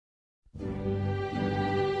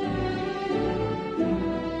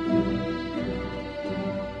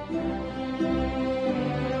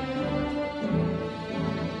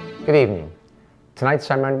Good evening. Tonight's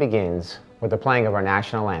ceremony begins with the playing of our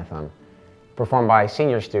national anthem, performed by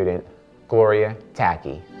senior student Gloria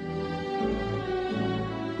Tacky.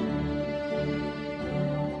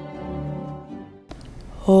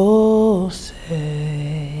 Oh,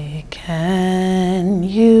 say, can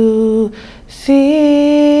you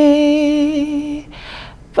see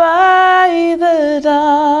by the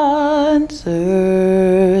dawn's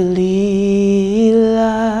early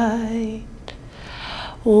light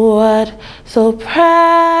what so proudly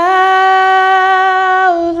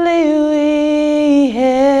we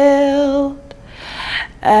hailed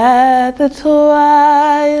at the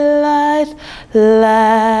twilight's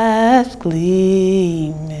last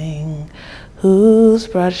gleaming, whose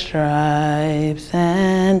broad stripes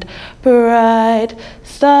and bright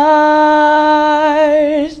stars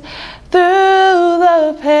through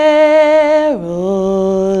the perilous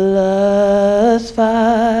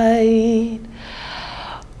fight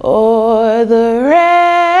o'er the ramparts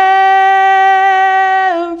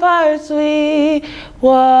we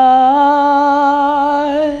watched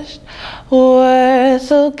were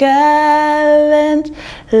so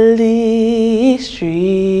gallantly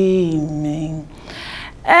streaming,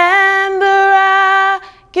 and the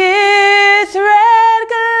rocket's red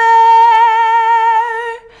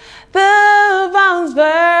glare, the bombs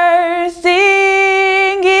bursting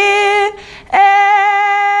in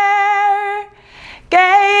air,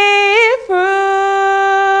 gave proof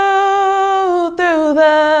through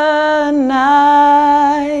the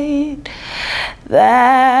night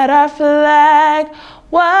that our flag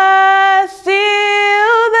was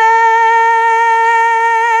still there.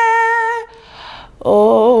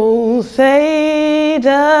 Oh, say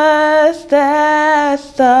does that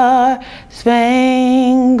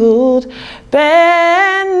star-spangled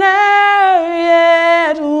banner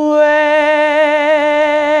yet wave?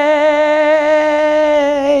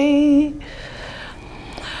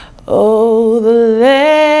 Oh, the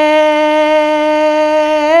land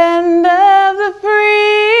of the free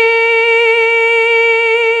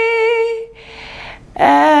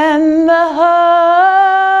and the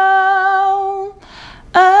home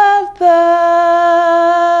of the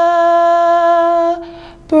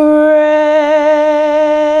brave.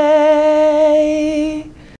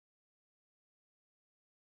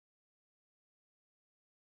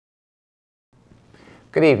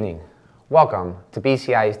 Good evening. Welcome to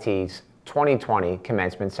BCIT's 2020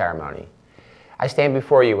 commencement ceremony. I stand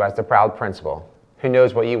before you as the proud principal who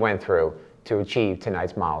knows what you went through to achieve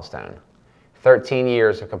tonight's milestone. 13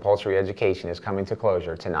 years of compulsory education is coming to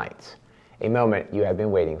closure tonight, a moment you have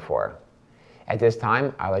been waiting for. At this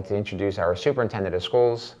time, I'd like to introduce our Superintendent of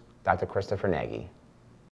Schools, Dr. Christopher Nagy.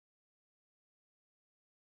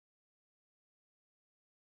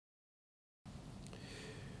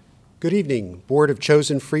 Good evening, Board of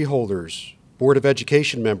Chosen Freeholders, Board of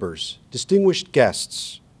Education members, distinguished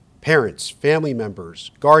guests, parents, family members,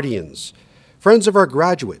 guardians, friends of our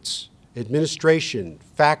graduates, administration,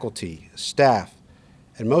 faculty, staff,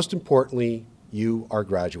 and most importantly, you, our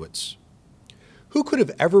graduates. Who could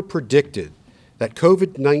have ever predicted that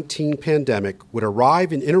COVID-19 pandemic would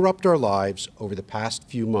arrive and interrupt our lives over the past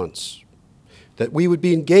few months? That we would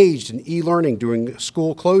be engaged in e-learning during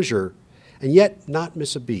school closure and yet not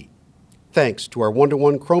miss a beat, thanks to our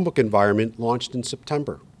one-to-one Chromebook environment launched in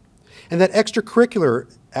September, and that extracurricular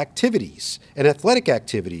activities and athletic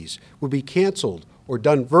activities would be canceled or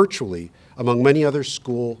done virtually among many other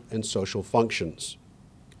school and social functions.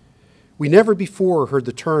 We never before heard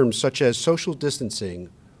the terms such as social distancing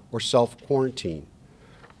or self-quarantine,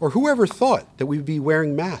 or whoever thought that we would be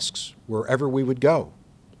wearing masks wherever we would go.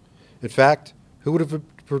 In fact, who would have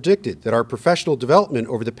predicted that our professional development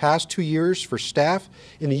over the past 2 years for staff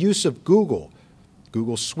in the use of Google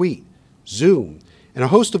Suite, Zoom, and a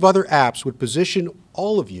host of other apps would position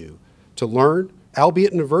all of you to learn,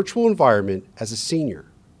 albeit in a virtual environment, as a senior.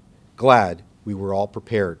 Glad we were all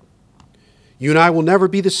prepared. You and I will never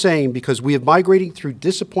be the same because we have migrated through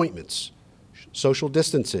disappointments, social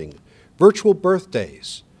distancing, virtual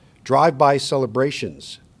birthdays, drive-by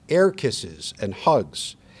celebrations, air kisses and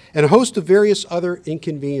hugs, and a host of various other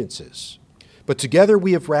inconveniences. But together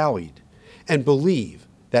we have rallied and believe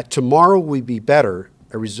that tomorrow will be better,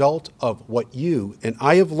 a result of what you and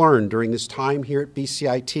I have learned during this time here at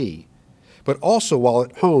BCIT, but also while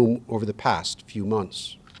at home over the past few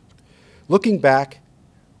months. Looking back,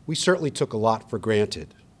 we certainly took a lot for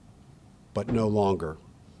granted, but no longer.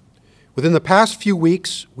 Within the past few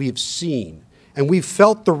weeks, we have seen and we've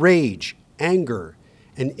felt the rage, anger,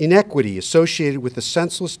 and inequity associated with the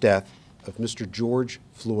senseless death of Mr. George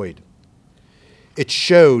Floyd. It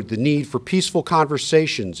showed the need for peaceful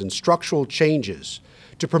conversations and structural changes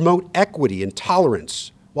to promote equity and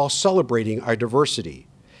tolerance while celebrating our diversity,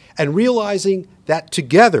 and realizing that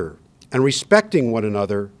together and respecting one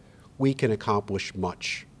another, we can accomplish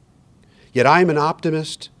much. Yet I am an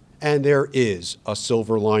optimist, and there is a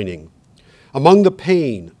silver lining. Among the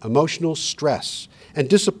pain, emotional stress, and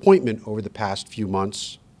disappointment over the past few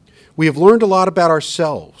months, we have learned a lot about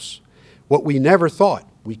ourselves, what we never thought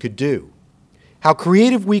we could do, how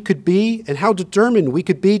creative we could be, and how determined we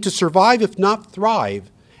could be to survive, if not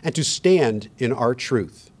thrive, and to stand in our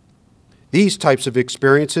truth. These types of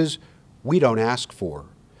experiences we don't ask for,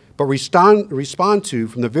 but respond to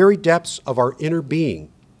from the very depths of our inner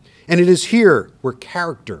being. And it is here where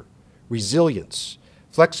character, resilience,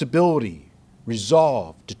 flexibility,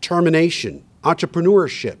 resolve, determination,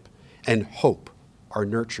 entrepreneurship, and hope are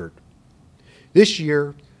nurtured. This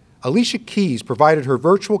year, Alicia Keys provided her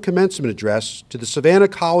virtual commencement address to the Savannah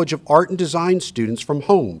College of Art and Design students from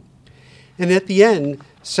home, and at the end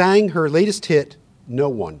sang her latest hit, No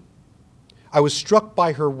One. I was struck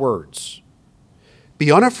by her words.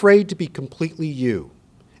 Be unafraid to be completely you,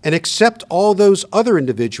 and accept all those other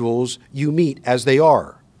individuals you meet as they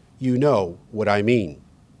are. You know what I mean.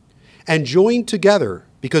 And join together,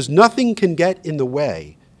 because nothing can get in the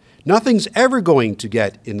way. Nothing's ever going to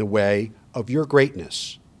get in the way of your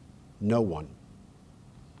greatness. No one.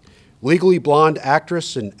 Legally Blonde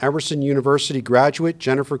actress and Emerson University graduate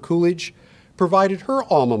Jennifer Coolidge provided her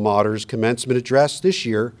alma mater's commencement address this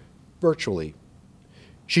year virtually.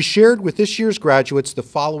 She shared with this year's graduates the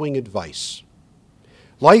following advice.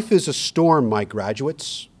 Life is a storm, my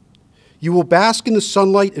graduates. You will bask in the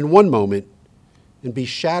sunlight in one moment and be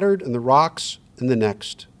shattered in the rocks in the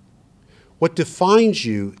next. What defines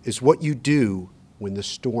you is what you do when the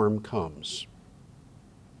storm comes.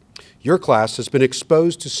 Your class has been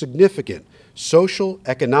exposed to significant social,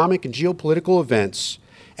 economic, and geopolitical events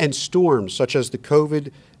and storms such as the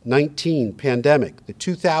COVID-19 pandemic, the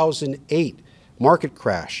 2008 market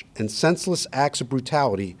crash, and senseless acts of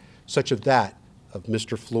brutality such as that of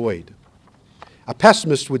Mr. Floyd. A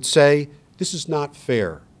pessimist would say, this is not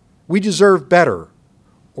fair. We deserve better,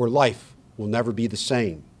 or life will never be the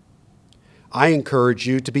same. I encourage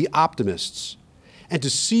you to be optimists and to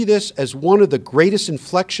see this as one of the greatest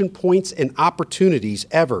inflection points and opportunities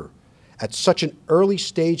ever at such an early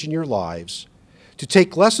stage in your lives, to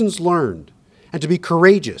take lessons learned and to be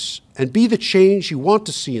courageous and be the change you want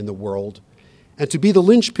to see in the world, and to be the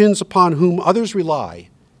linchpins upon whom others rely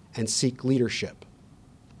and seek leadership.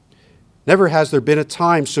 Never has there been a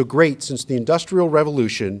time so great since the Industrial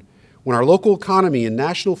Revolution when our local economy and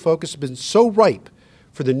national focus have been so ripe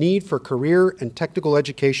for the need for career and technical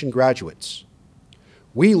education graduates.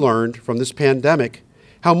 We learned from this pandemic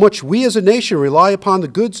how much we as a nation rely upon the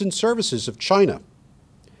goods and services of China.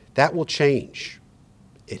 That will change.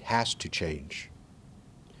 It has to change.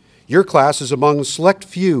 Your class is among the select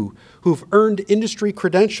few who've earned industry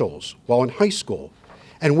credentials while in high school,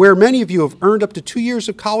 and where many of you have earned up to 2 years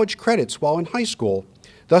of college credits while in high school,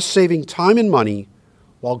 thus saving time and money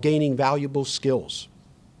while gaining valuable skills.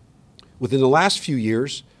 Within the last few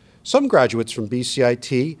years, some graduates from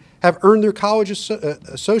BCIT have earned their college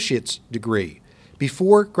associate's degree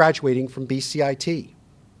before graduating from BCIT.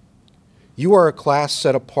 You are a class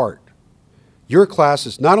set apart. Your class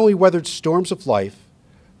has not only weathered storms of life,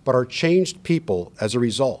 but are changed people as a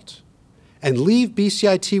result, and leave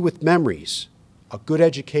BCIT with memories, a good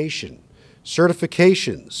education,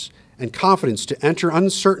 certifications, and confidence to enter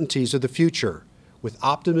uncertainties of the future with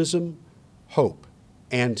optimism, hope,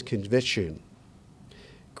 and conviction.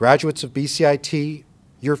 Graduates of BCIT,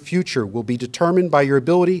 your future will be determined by your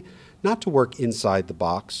ability not to work inside the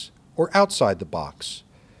box or outside the box,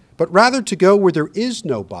 but rather to go where there is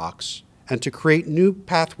no box and to create new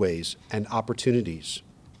pathways and opportunities.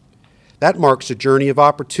 That marks a journey of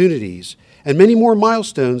opportunities and many more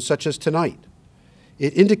milestones such as tonight.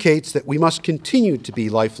 It indicates that we must continue to be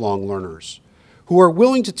lifelong learners who are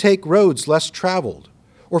willing to take roads less traveled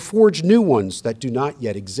or forge new ones that do not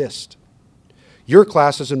yet exist. Your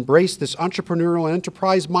class has embraced this entrepreneurial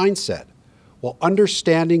enterprise mindset while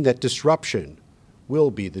understanding that disruption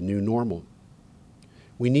will be the new normal.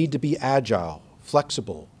 We need to be agile,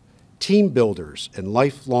 flexible, team builders, and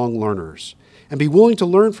lifelong learners, and be willing to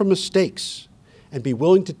learn from mistakes and be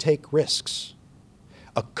willing to take risks.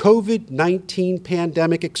 A COVID-19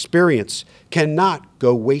 pandemic experience cannot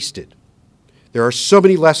go wasted. There are so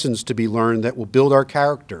many lessons to be learned that will build our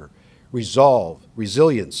character, resolve,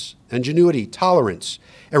 resilience, ingenuity, tolerance,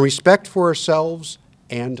 and respect for ourselves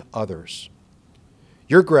and others.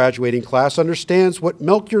 Your graduating class understands what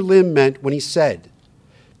Melchior Lim meant when he said,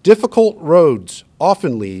 "Difficult roads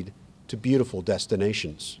often lead to beautiful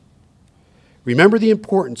destinations." Remember the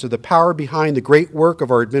importance of the power behind the great work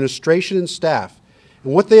of our administration and staff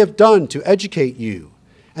and what they have done to educate you,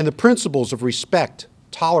 and the principles of respect,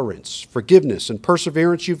 tolerance, forgiveness, and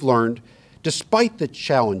perseverance you've learned despite the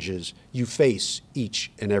challenges you face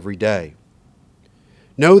each and every day.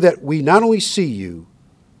 Know that we not only see you,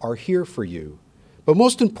 are here for you, but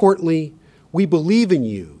most importantly, we believe in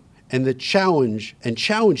you and challenge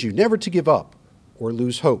you never to give up or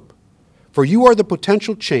lose hope. For you are the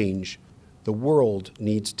potential change the world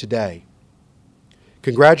needs today.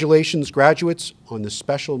 Congratulations, graduates, on this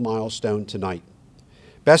special milestone tonight.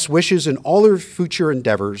 Best wishes in all your future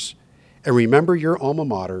endeavors, and remember your alma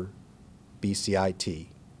mater, BCIT.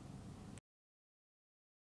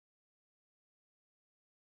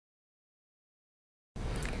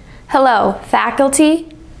 Hello,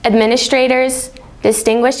 faculty, administrators,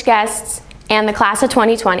 distinguished guests, and the class of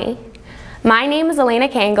 2020. My name is Elena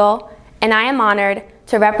Kangel, and I am honored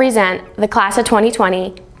to represent the class of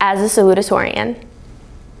 2020 as a salutatorian.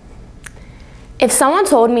 If someone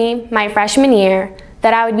told me my freshman year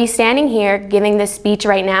that I would be standing here giving this speech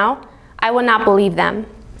right now, I would not believe them.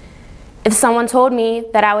 If someone told me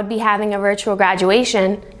that I would be having a virtual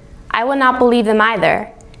graduation, I would not believe them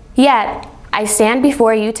either. Yet, I stand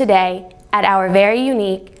before you today at our very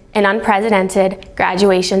unique and unprecedented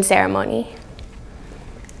graduation ceremony.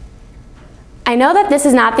 I know that this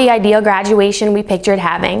is not the ideal graduation we pictured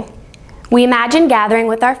having. We imagined gathering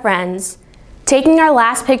with our friends, taking our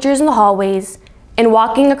last pictures in the hallways, and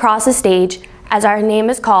walking across the stage as our name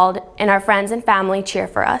is called and our friends and family cheer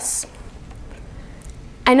for us.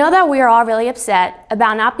 I know that we are all really upset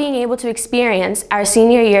about not being able to experience our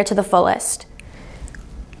senior year to the fullest.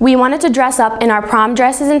 We wanted to dress up in our prom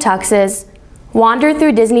dresses and tuxes, wander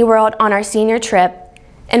through Disney World on our senior trip,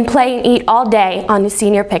 and play and eat all day on the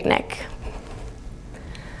senior picnic.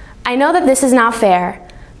 I know that this is not fair,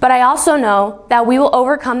 but I also know that we will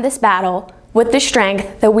overcome this battle with the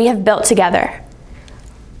strength that we have built together.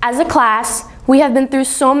 As a class, we have been through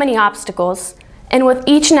so many obstacles, and with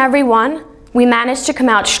each and every one, we managed to come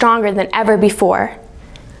out stronger than ever before.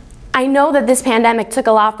 I know that this pandemic took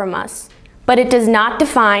a lot from us, but it does not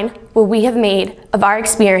define what we have made of our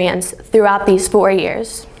experience throughout these 4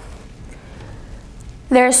 years.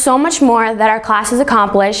 There is so much more that our class has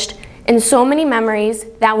accomplished, and so many memories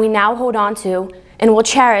that we now hold on to and will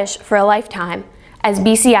cherish for a lifetime as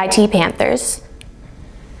BCIT Panthers.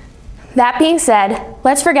 That being said,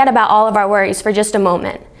 let's forget about all of our worries for just a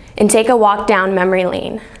moment and take a walk down memory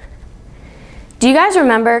lane. Do you guys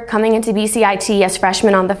remember coming into BCIT as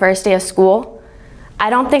freshmen on the first day of school? I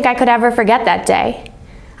don't think I could ever forget that day.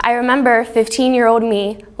 I remember 15-year-old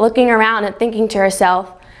me looking around and thinking to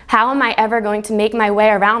herself, how am I ever going to make my way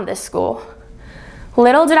around this school?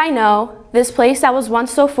 Little did I know, this place that was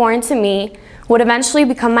once so foreign to me would eventually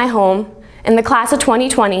become my home, and the class of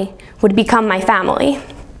 2020 would become my family.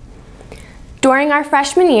 During our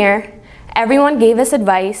freshman year, everyone gave us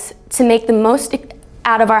advice to make the most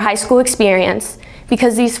out of our high school experience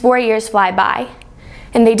because these 4 years fly by.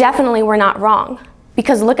 And they definitely were not wrong,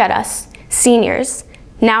 because look at us, seniors,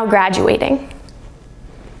 now graduating.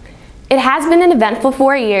 It has been an eventful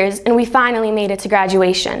 4 years, and we finally made it to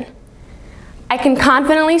graduation. I can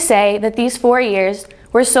confidently say that these 4 years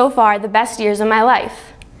were so far the best years of my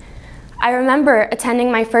life. I remember attending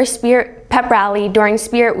my first Spirit pep rally during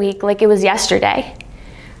Spirit Week like it was yesterday.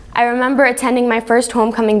 I remember attending my first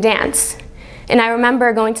homecoming dance. And I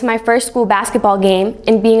remember going to my first school basketball game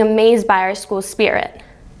and being amazed by our school's spirit.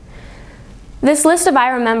 This list of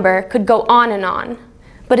I remember could go on and on,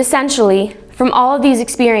 but essentially, from all of these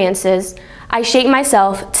experiences, I shaped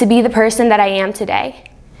myself to be the person that I am today.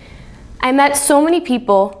 I met so many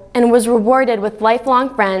people and was rewarded with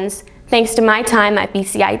lifelong friends thanks to my time at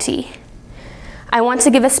BCIT. I want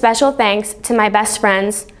to give a special thanks to my best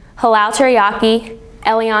friends, Halal Teriyaki,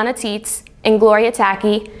 Eliana Teets, and Gloria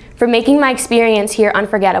Tacky, for making my experience here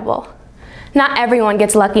unforgettable. Not everyone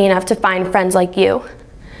gets lucky enough to find friends like you.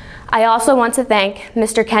 I also want to thank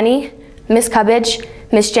Mr. Kenny, Ms. Cubbage,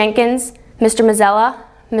 Ms. Jenkins, Mr. Mazzella,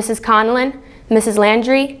 Mrs. Conlon, Mrs.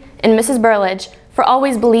 Landry, and Mrs. Burlage for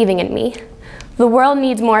always believing in me. The world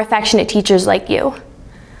needs more affectionate teachers like you.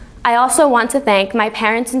 I also want to thank my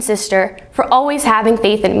parents and sister for always having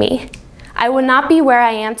faith in me. I would not be where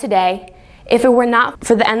I am today if it were not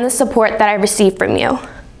for the endless support that I received from you.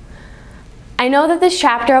 I know that this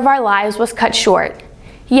chapter of our lives was cut short,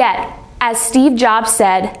 yet, as Steve Jobs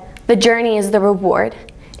said, the journey is the reward,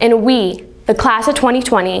 and we, the class of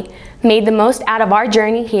 2020, made the most out of our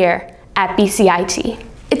journey here at BCIT.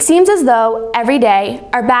 It seems as though every day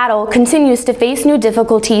our battle continues to face new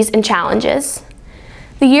difficulties and challenges.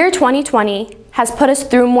 The year 2020 has put us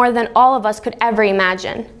through more than all of us could ever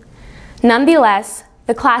imagine. Nonetheless,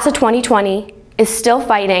 the class of 2020 is still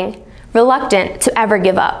fighting, reluctant to ever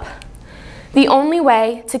give up. The only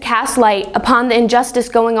way to cast light upon the injustice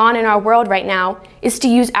going on in our world right now is to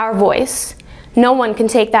use our voice. No one can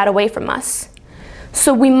take that away from us.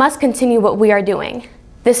 So we must continue what we are doing.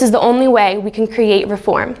 This is the only way we can create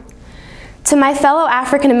reform. To my fellow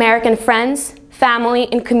African American friends,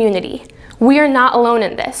 family, and community, we are not alone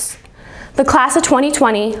in this. The class of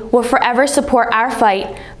 2020 will forever support our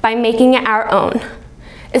fight by making it our own.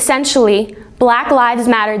 Essentially, Black lives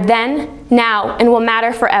mattered then, now, and will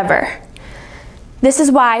matter forever. This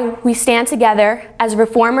is why we stand together as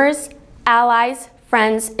reformers, allies,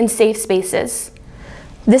 friends, and safe spaces.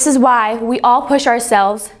 This is why we all push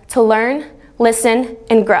ourselves to learn, listen,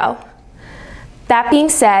 and grow. That being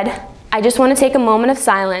said, I just want to take a moment of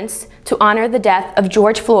silence to honor the death of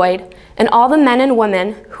George Floyd and all the men and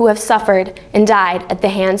women who have suffered and died at the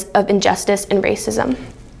hands of injustice and racism.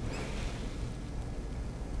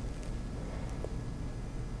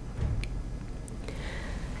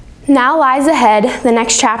 Now lies ahead the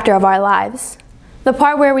next chapter of our lives, the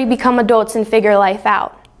part where we become adults and figure life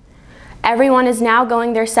out. Everyone is now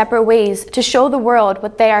going their separate ways to show the world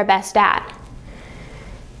what they are best at.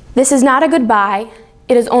 This is not a goodbye,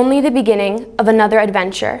 it is only the beginning of another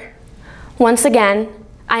adventure. Once again,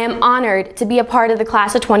 I am honored to be a part of the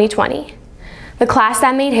class of 2020, the class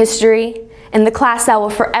that made history, and the class that will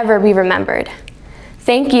forever be remembered.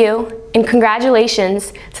 Thank you, and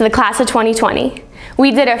congratulations to the class of 2020.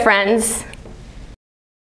 We did it, friends.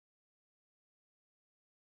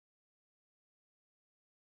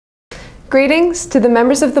 Greetings to the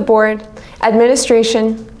members of the board,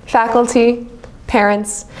 administration, faculty,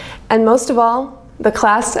 parents, and most of all, the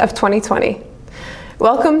class of 2020.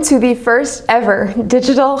 Welcome to the first ever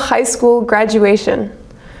digital high school graduation.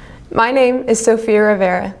 My name is Sophia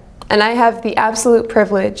Rivera, and I have the absolute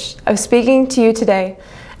privilege of speaking to you today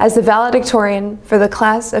as the valedictorian for the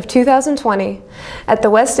class of 2020 at the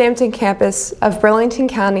West Hampton campus of Burlington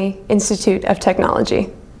County Institute of Technology.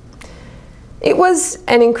 It was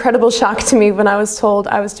an incredible shock to me when I was told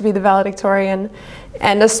I was to be the valedictorian,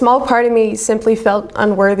 and a small part of me simply felt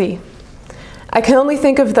unworthy. I can only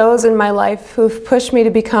think of those in my life who have pushed me to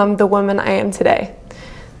become the woman I am today.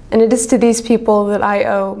 And it is to these people that I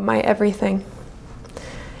owe my everything.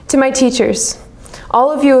 To my teachers, all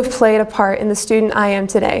of you have played a part in the student I am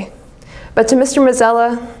today. But to Mr.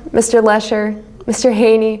 Mazzella, Mr. Lesher, Mr.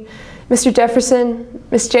 Haney, Mr. Jefferson,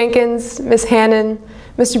 Ms. Jenkins, Ms. Hannon,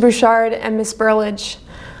 Mr. Bouchard, and Ms. Burlage,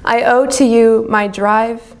 I owe to you my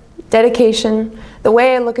drive, dedication, the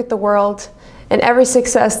way I look at the world, and every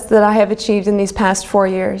success that I have achieved in these past 4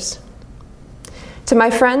 years. To my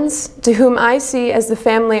friends, to whom I see as the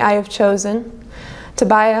family I have chosen,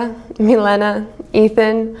 Tobiah, Milena,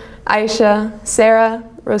 Ethan, Aisha, Sarah,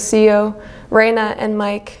 Rocio, Reina, and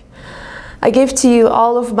Mike, I give to you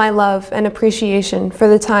all of my love and appreciation for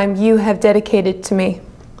the time you have dedicated to me.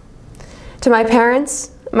 To my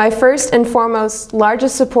parents, my first and foremost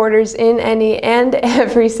largest supporters in any and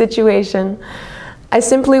every situation, I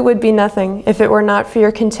simply would be nothing if it were not for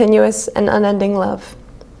your continuous and unending love.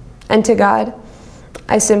 And to God,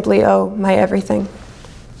 I simply owe my everything.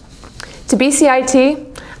 To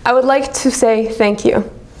BCIT, I would like to say thank you.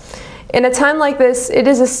 In a time like this, it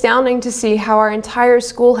is astounding to see how our entire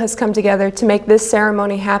school has come together to make this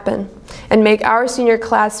ceremony happen and make our senior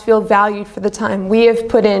class feel valued for the time we have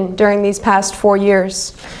put in during these past 4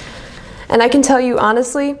 years. And I can tell you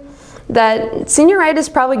honestly that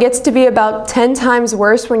senioritis probably gets to be about 10 times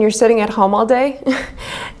worse when you're sitting at home all day.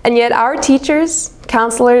 And yet our teachers,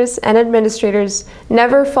 counselors, and administrators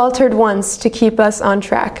never faltered once to keep us on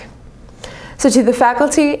track. So to the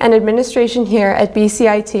faculty and administration here at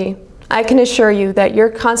BCIT, I can assure you that your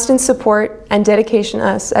constant support and dedication to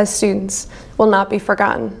us as students will not be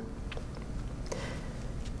forgotten.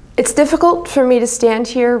 It's difficult for me to stand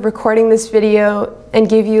here recording this video and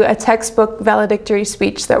give you a textbook valedictory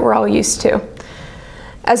speech that we're all used to.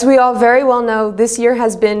 As we all very well know, this year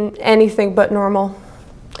has been anything but normal.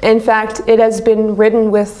 In fact, it has been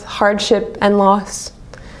ridden with hardship and loss.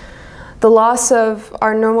 The loss of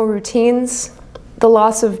our normal routines, the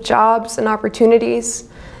loss of jobs and opportunities,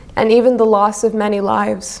 and even the loss of many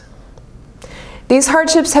lives. These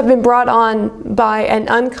hardships have been brought on by an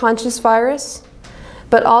unconscious virus,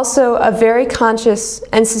 but also a very conscious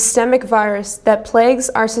and systemic virus that plagues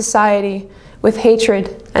our society with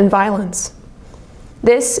hatred and violence.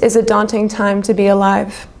 This is a daunting time to be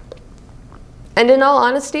alive. And in all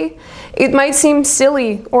honesty, it might seem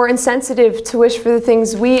silly or insensitive to wish for the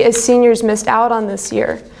things we as seniors missed out on this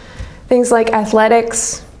year. Things like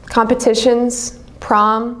athletics, competitions,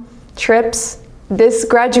 prom, trips, this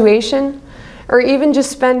graduation, or even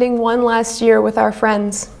just spending one last year with our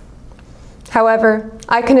friends. However,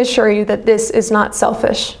 I can assure you that this is not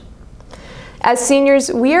selfish. As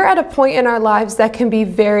seniors, we are at a point in our lives that can be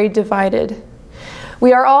very divided.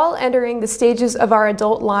 We are all entering the stages of our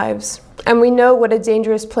adult lives, and we know what a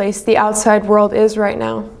dangerous place the outside world is right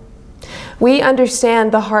now. We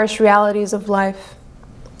understand the harsh realities of life.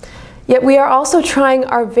 Yet we are also trying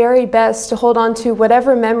our very best to hold on to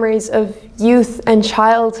whatever memories of youth and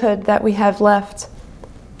childhood that we have left.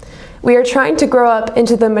 We are trying to grow up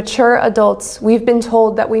into the mature adults we've been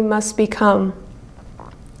told that we must become,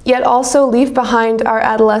 yet also leave behind our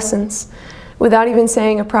adolescence without even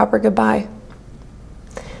saying a proper goodbye.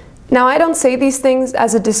 Now, I don't say these things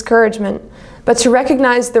as a discouragement, but to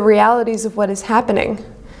recognize the realities of what is happening.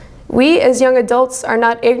 We, as young adults, are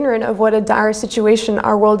not ignorant of what a dire situation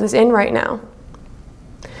our world is in right now.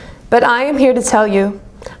 But I am here to tell you,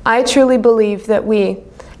 I truly believe that we,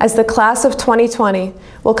 as the class of 2020,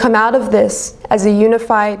 will come out of this as a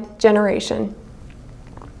unified generation.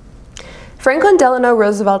 Franklin Delano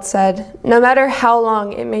Roosevelt said, "No matter how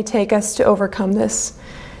long it may take us to overcome this,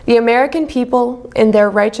 the American people, in their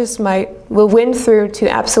righteous might, will win through to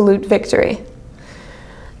absolute victory."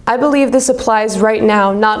 I believe this applies right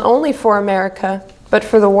now, not only for America, but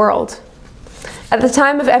for the world. At the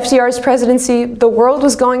time of FDR's presidency, the world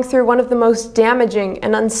was going through one of the most damaging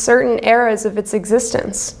and uncertain eras of its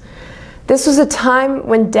existence. This was a time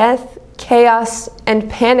when death, chaos, and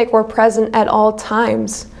panic were present at all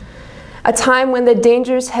times. A time when the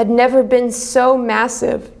dangers had never been so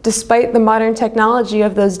massive, despite the modern technology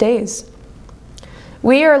of those days.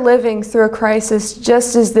 We are living through a crisis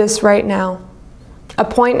just as this right now, a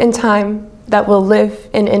point in time that will live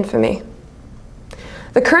in infamy.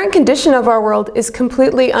 The current condition of our world is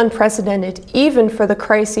completely unprecedented, even for the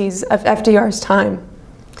crises of FDR's time.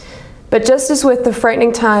 But just as with the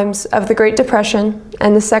frightening times of the Great Depression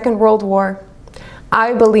and the Second World War,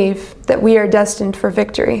 I believe that we are destined for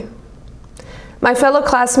victory. My fellow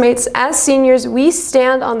classmates, as seniors, we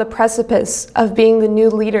stand on the precipice of being the new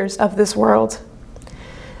leaders of this world.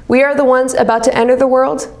 We are the ones about to enter the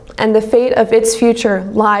world, and the fate of its future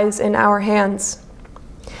lies in our hands.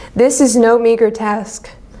 This is no meager task,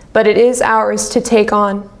 but it is ours to take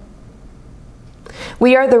on.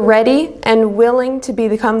 We are the ready and willing to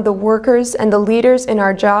become the workers and the leaders in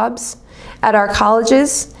our jobs, at our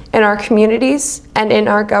colleges, in our communities, and in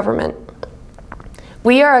our government.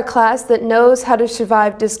 We are a class that knows how to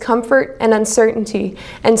survive discomfort and uncertainty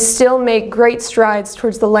and still make great strides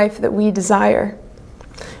towards the life that we desire.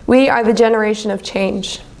 We are the generation of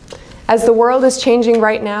change. As the world is changing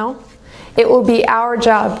right now, it will be our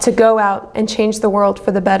job to go out and change the world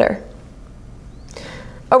for the better.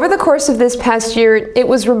 Over the course of this past year, it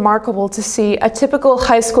was remarkable to see a typical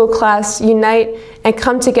high school class unite and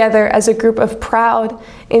come together as a group of proud,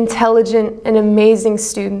 intelligent, and amazing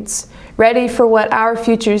students, ready for what our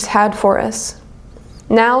futures had for us.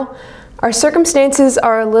 Now, our circumstances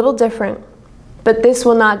are a little different, but this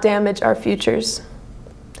will not damage our futures.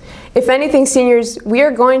 If anything, seniors, we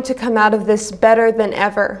are going to come out of this better than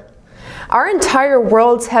ever. Our entire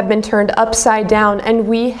worlds have been turned upside down, and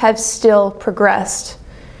we have still progressed.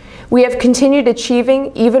 We have continued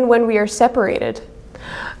achieving even when we are separated.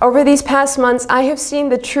 Over these past months, I have seen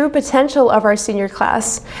the true potential of our senior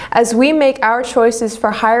class as we make our choices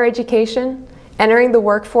for higher education, entering the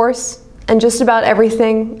workforce, and just about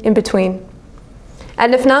everything in between.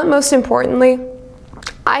 And if not most importantly,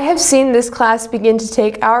 I have seen this class begin to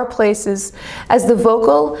take our places as the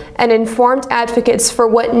vocal and informed advocates for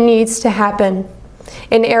what needs to happen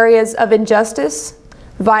in areas of injustice,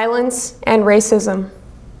 violence, and racism.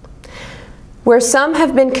 Where some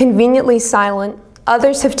have been conveniently silent,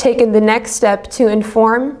 others have taken the next step to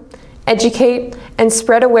inform, educate, and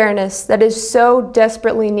spread awareness that is so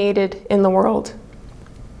desperately needed in the world.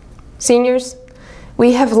 Seniors,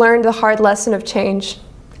 we have learned the hard lesson of change,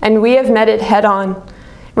 and we have met it head on,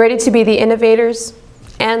 ready to be the innovators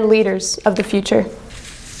and leaders of the future.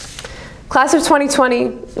 Class of 2020,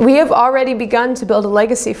 we have already begun to build a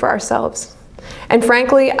legacy for ourselves. And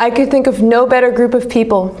frankly, I could think of no better group of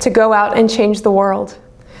people to go out and change the world.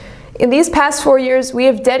 In these past 4 years, we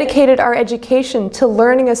have dedicated our education to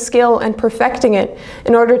learning a skill and perfecting it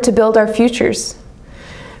in order to build our futures.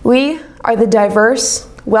 We are the diverse,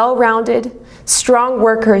 well-rounded, strong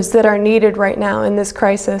workers that are needed right now in this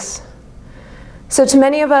crisis. So to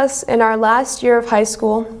many of us in our last year of high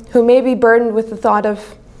school who may be burdened with the thought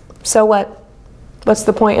of, so what? What's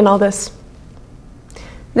the point in all this?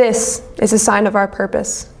 This is a sign of our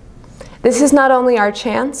purpose. This is not only our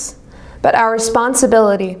chance, but our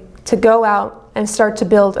responsibility to go out and start to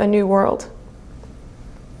build a new world.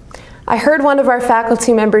 I heard one of our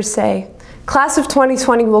faculty members say, Class of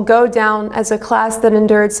 2020 will go down as a class that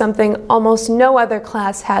endured something almost no other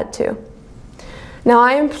class had to. Now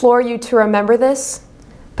I implore you to remember this,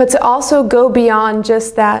 but to also go beyond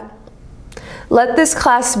just that. Let this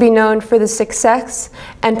class be known for the success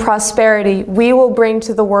and prosperity we will bring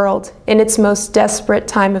to the world in its most desperate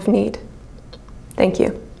time of need. Thank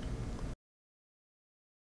you.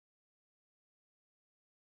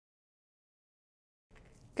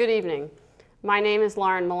 Good evening. My name is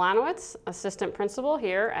Lauren Milanowitz, Assistant Principal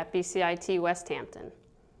here at BCIT West Hampton.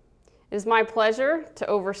 It is my pleasure to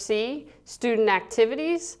oversee student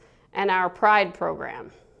activities and our Pride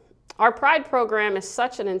program. Our Pride program is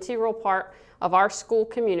such an integral part of our school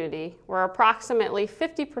community where approximately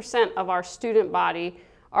 50% of our student body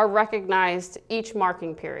are recognized each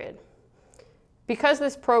marking period. Because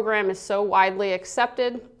this program is so widely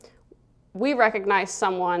accepted, we recognize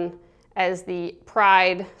someone as the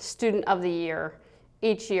Pride Student of the Year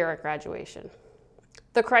each year at graduation.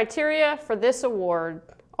 The criteria for this award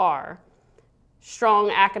are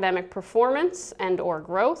strong academic performance and/or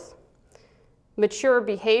growth, mature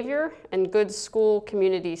behavior and good school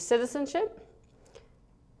community citizenship,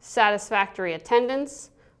 satisfactory attendance,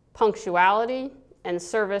 punctuality, and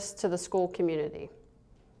service to the school community.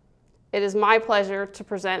 It is my pleasure to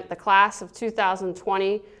present the Class of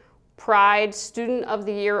 2020 Pride Student of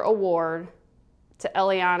the Year Award to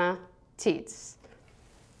Eliana Tietz.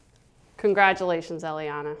 Congratulations,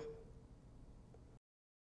 Eliana.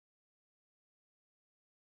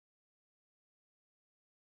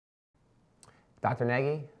 Dr.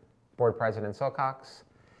 Nagy, Board President Silcox,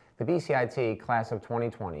 the BCIT Class of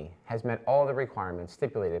 2020 has met all the requirements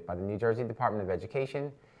stipulated by the New Jersey Department of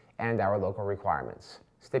Education and our local requirements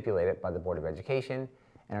stipulated by the Board of Education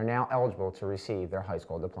and are now eligible to receive their high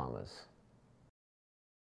school diplomas.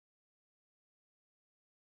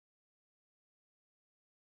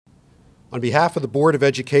 On behalf of the Board of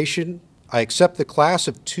Education, I accept the Class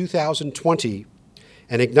of 2020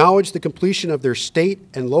 and acknowledge the completion of their state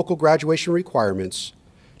and local graduation requirements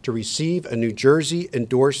to receive a New Jersey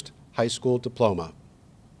endorsed high school diploma.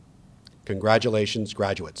 Congratulations,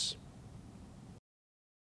 graduates.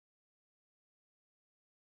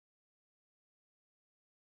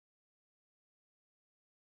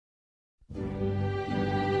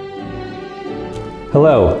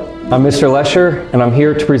 Hello, I'm Mr. Lesher, and I'm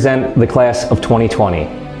here to present the Class of 2020.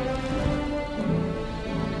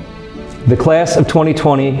 The Class of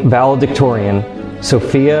 2020 valedictorian,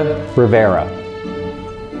 Sophia Rivera.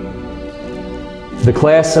 The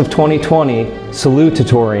Class of 2020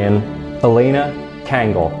 salutatorian, Elena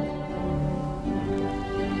Kangle.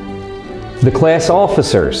 The Class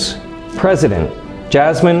Officers, President,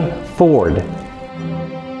 Jasmine Ford.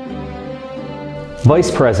 Vice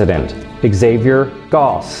President, Xavier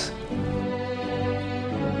Goss.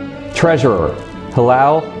 Treasurer,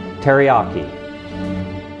 Hilal Teriyaki.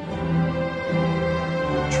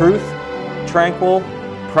 Truth, Tranquil,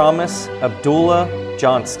 Promise Abdullah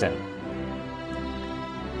Johnston.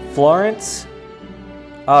 Florence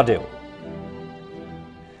Adu.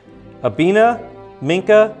 Abina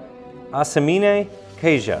Minka Asamine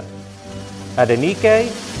Keja. Adenike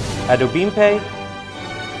Adobimpe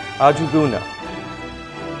Ajuguna.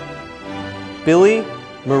 Billy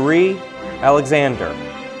Marie Alexander.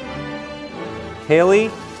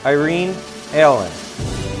 Haley Irene Allen.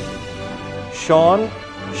 Sean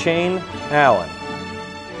Shane Allen.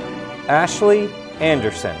 Ashley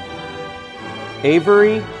Anderson.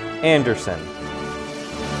 Avery Anderson.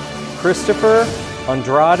 Christopher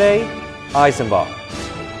Andrade Eisenbach.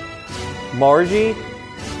 Margie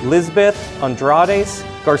Lisbeth Andrades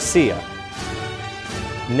Garcia.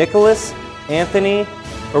 Nicholas Anthony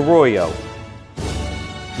Arroyo.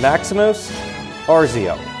 Maximus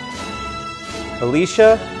Arzio.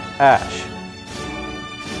 Alicia Ash.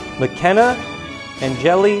 McKenna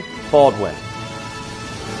Angeli Baldwin.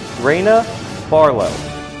 Raina Barlow.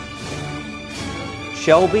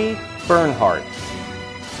 Shelby Bernhardt.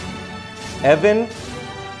 Evan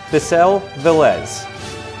Bissell Velez.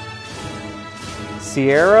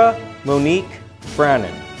 Sierra Monique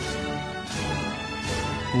Brannon.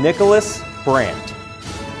 Nicholas Brandt.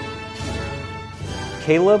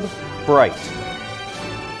 Caleb Bright.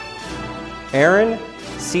 Aaron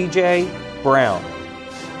C.J. Brown.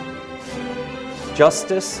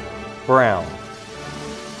 Justice Brown.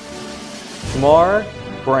 Shamar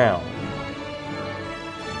Brown.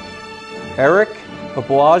 Eric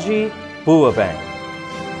Abwaji Buabang.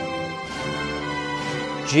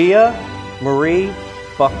 Gia Marie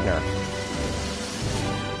Buckner.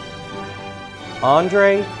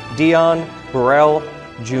 Andre Dion Burrell,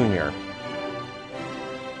 Jr.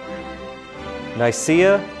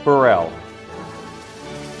 Nicaea Burrell.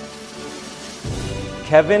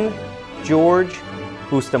 Kevin George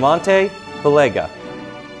Bustamante Valega.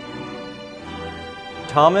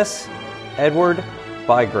 Thomas Edward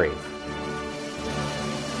Bygrave.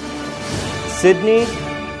 Sydney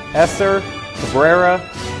Esser Cabrera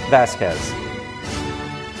Vasquez.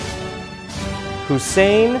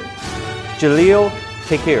 Hussein Jalil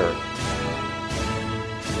Tekir.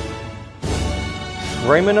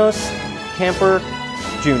 Raymanos Camper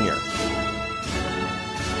Jr.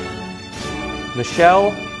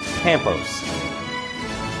 Michelle Campos.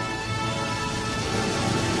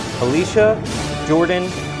 Alicia Jordan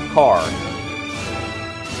Carr.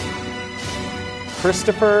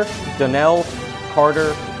 Christopher Donnell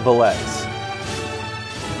Carter Velez.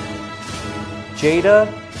 Jada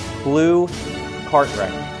Blue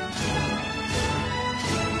Cartwright.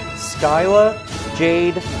 Skyla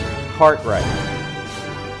Jade Cartwright.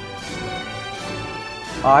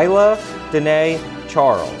 Isla Danae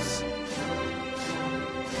Charles.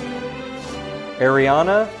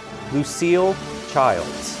 Ariana Lucille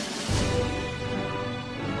Childs.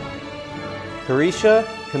 Carisha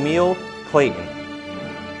Camille Clayton.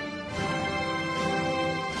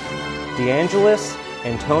 DeAngelis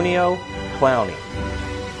Antonio Clowney.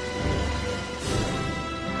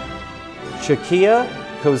 Shakia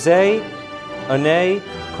Jose Ane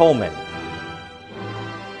Coleman.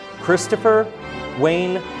 Christopher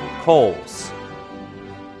Wayne Coles.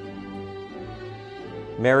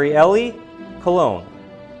 Mary Ellie Cologne.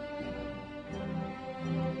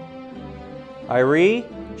 Irie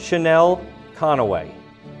Chanel Conaway.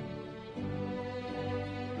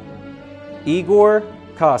 Igor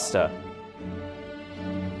Costa.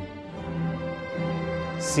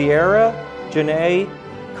 Sierra Janae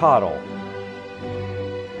Cottle.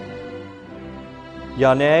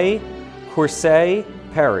 Yanae Coursey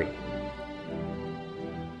Perry.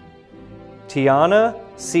 Tiana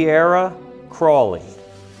Sierra Crawley.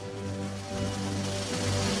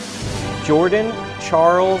 Jordan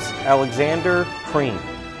Charles Alexander Cream.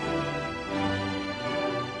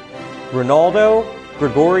 Ronaldo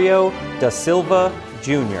Gregorio da Silva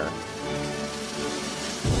Jr.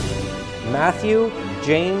 Matthew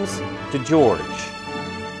James DeGeorge.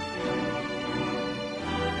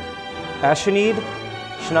 Ashanid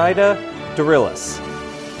Schneider Dorillis.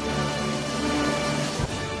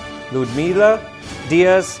 Ludmila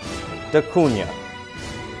Diaz da Cunha.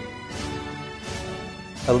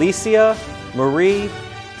 Alicia Marie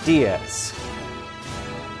Diaz.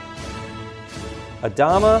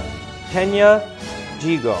 Adama Kenya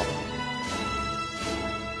Jigo.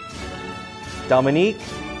 Dominique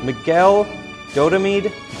Miguel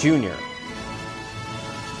Dodamid Jr.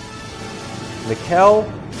 Mikel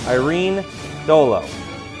Irene Dolo.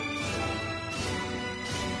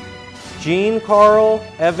 Jean Carl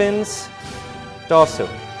Evans Dosu.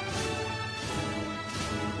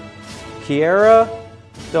 Kiera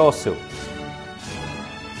Dosu.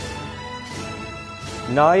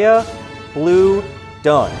 Naya Blue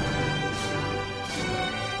Dunn.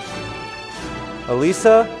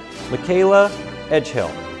 Elisa Michaela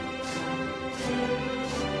Edgehill.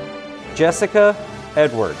 Jessica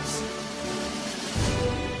Edwards.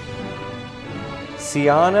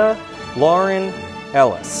 Sienna Lauren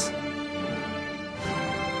Ellis.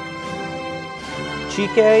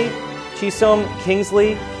 Chike Chisom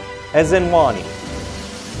Kingsley Ezenwani.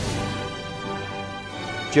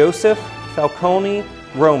 Joseph Falcone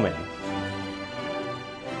Roman.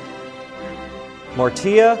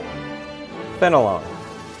 Martia Fenelon.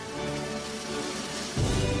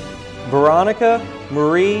 Veronica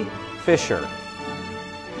Marie Fisher.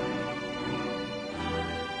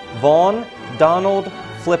 Vaughn Donald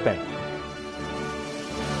Flippin.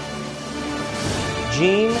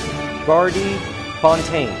 Jean Gardy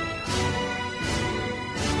Fontaine.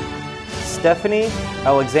 Stephanie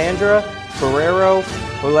Alexandra Ferrero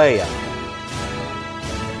Olea.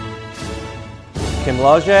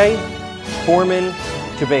 Kimlaje Foreman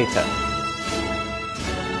Jabeta.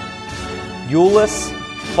 Euless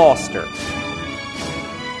Foster.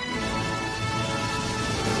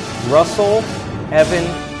 Russell Evan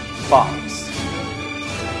Fox.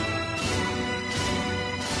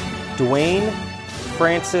 Dwayne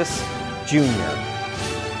Francis Jr.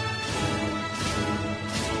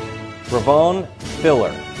 Ravon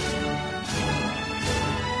Filler.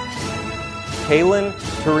 Kaylin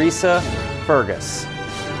Teresa Fergus.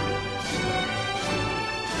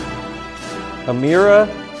 Amira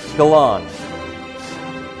Galan.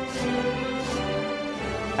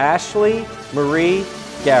 Ashley Marie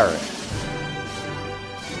Garrett.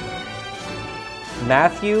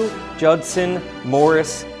 Matthew Judson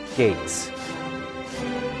Morris Gates.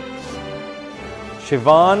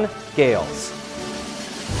 Siobhan Gales.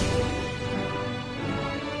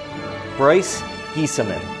 Bryce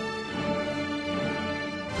Giesemann.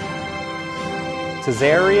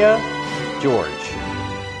 Cesaria George.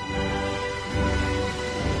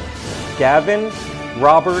 Gavin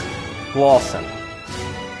Robert Glawson.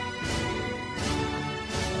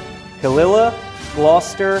 Kalila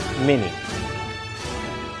Gloucester Minnie.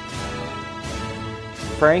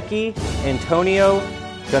 Frankie Antonio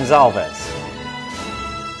Gonzalez.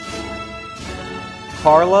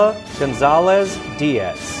 Carla Gonzalez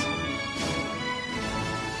Diaz.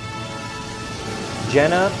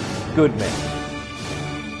 Jenna Goodman.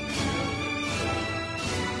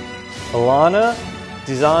 Alana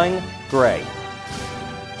Design Gray.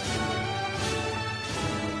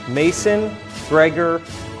 Mason Gregor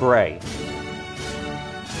Gray.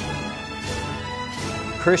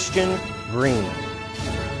 Christian Green.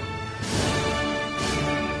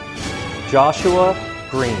 Joshua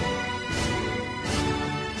Green.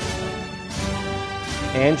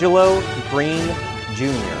 Angelo Green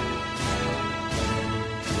Jr.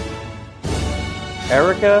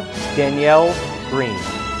 Erica Danielle Green.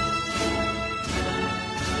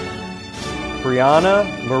 Brianna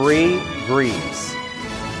Marie Greaves.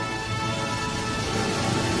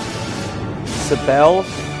 Sibel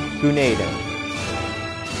Gunaden.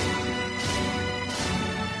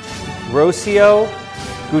 Rocio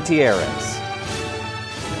Gutierrez.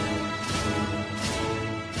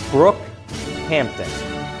 Brooke Hampton.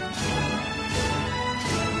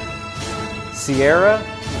 Sierra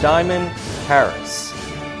Diamond Harris.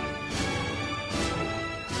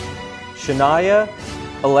 Shania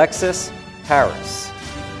Alexis Harris.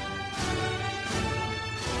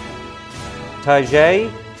 Tajay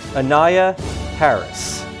Anaya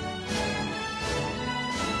Harris.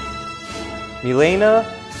 Milena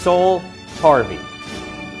Sol Harvey.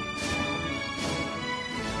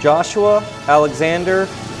 Joshua Alexander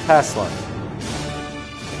Haslund.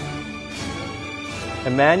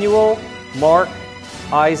 Emmanuel Mark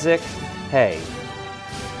Isaac Hay.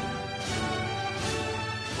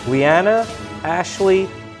 Leanna Ashley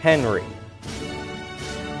Henry.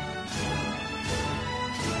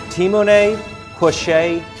 Timone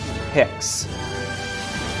Quashay Hicks.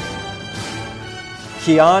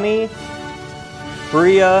 Kiani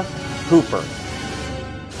Bria Hooper.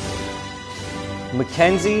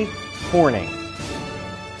 Mackenzie Horning.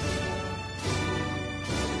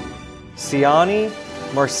 Siani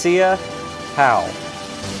Marcia Howe.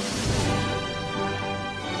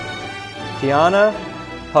 Kiana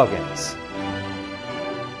Huggins.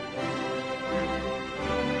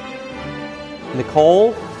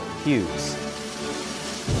 Nicole Hughes.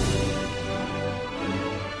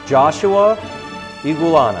 Joshua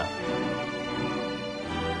Igulana.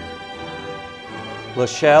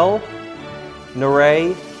 Lachelle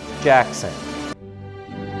Neray Jackson.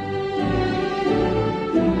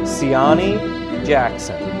 Siani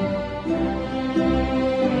Jackson.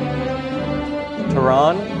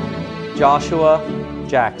 Tehran Joshua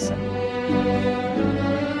Jackson.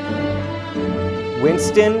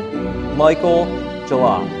 Winston Michael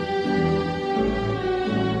Jalop.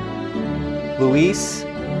 Luis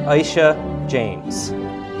Aisha James.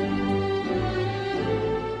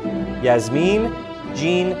 Yasmin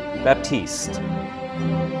Jean Baptiste.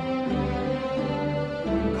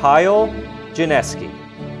 Kyle Janeski.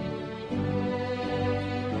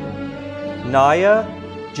 Naya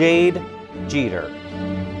Jade Jeter.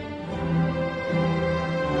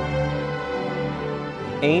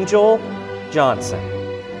 Angel Johnson.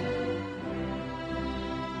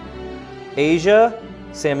 Asia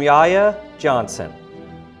Samyaya Johnson.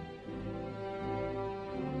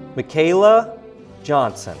 Michaela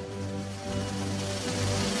Johnson.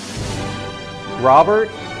 Robert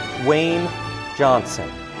Wayne Johnson.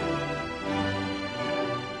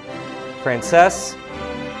 Frances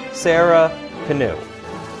Sarah Canoe.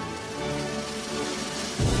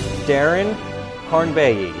 Darren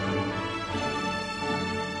Karnbayi.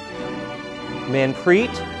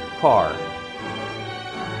 Manpreet Kaur.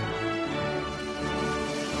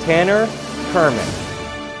 Tanner Kerman.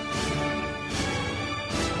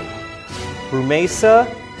 Rumesa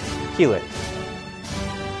Keelik.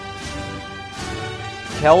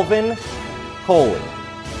 Kelvin Coley.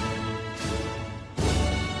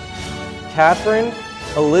 Catherine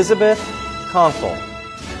Elizabeth Conkle.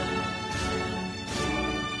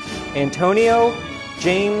 Antonio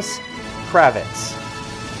James Kravitz.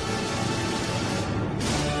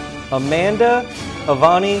 Amanda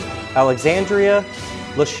Avani Alexandria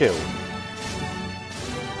Lachou.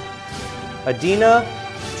 Adina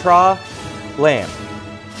Tra Lamb.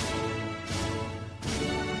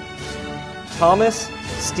 Thomas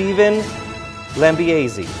Stephen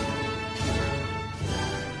Lambiese.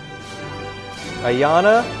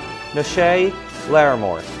 Ayana Nashe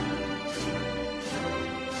Larimore.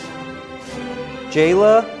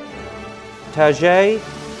 Jayla Tajay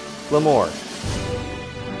Lamore.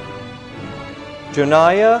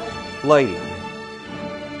 Jonaya Lighty.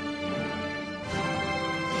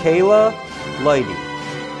 Kayla Lighty.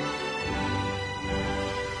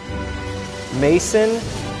 Mason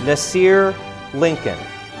Nasir Lincoln.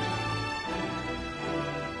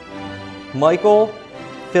 Michael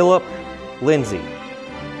Philip Lindsay.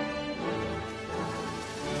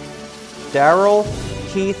 Daryl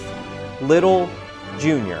Keith Little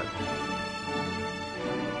Jr.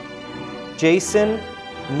 Jason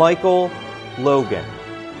Michael Logan.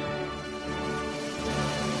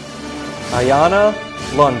 Ayana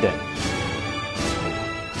London.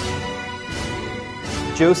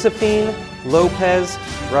 Josephine Lopez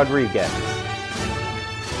Rodriguez.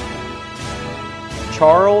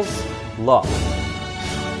 Charles Luff.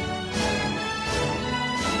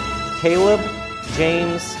 Caleb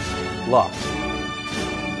James Luff.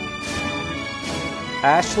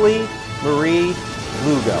 Ashley Marie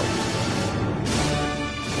Lugo.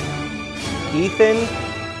 Ethan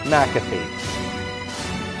McAfee.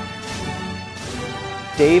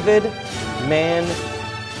 David Mann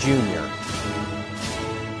Jr.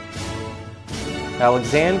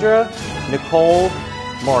 Alexandra Nicole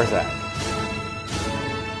Marzak.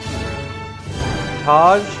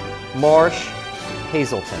 Taj Marsh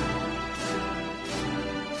Hazelton.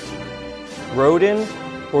 Roden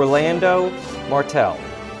Orlando Martell.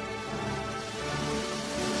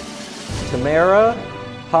 Tamara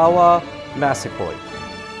Hawa Massaquoi.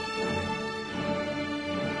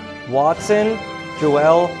 Watson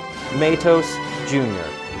Joel Matos Jr.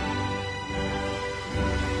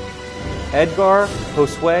 Edgar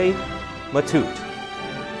Josue Matute.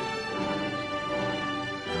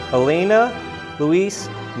 Elena Louise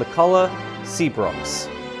McCullough Seabrooks.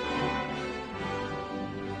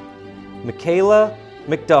 Michaela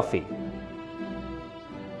McDuffie.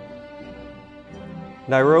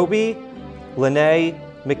 Nairobi Lene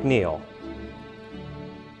McNeil.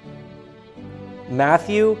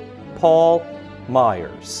 Matthew Paul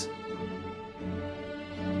Myers.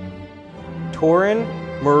 Torin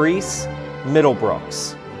Maurice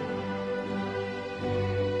Middlebrooks.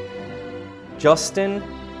 Justin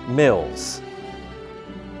Mills.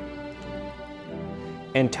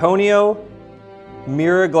 Antonio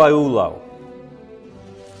Miraglaulo.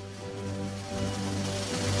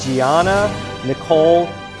 Gianna Nicole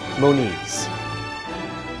Moniz.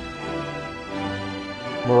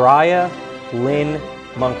 Mariah Lynn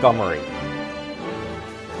Montgomery.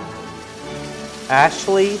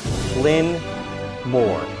 Ashley Lynn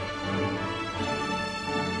Moore.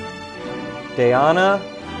 Diana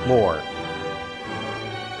Moore.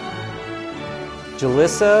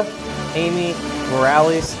 Jalissa Amy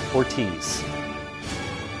Morales Ortiz.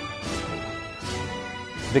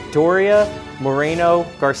 Victoria Moreno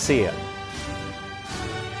Garcia.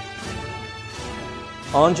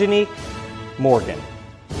 Angenique Morgan.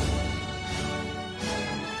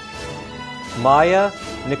 Maya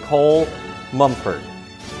Nicole Mumford.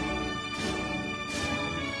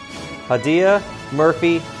 Hadia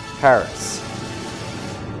Murphy Harris.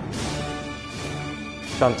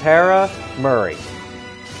 Shantara Murray.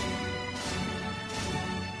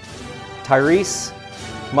 Tyrese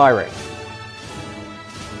Myrick.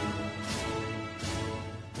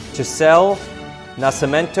 Giselle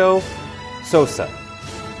Nascimento Sosa.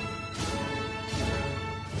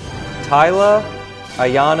 Tyla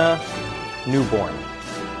Ayana Newborn.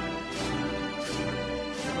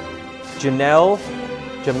 Janelle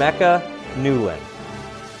Jamaica Newland.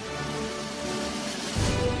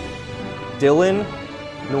 Dylan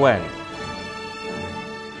Nguyen.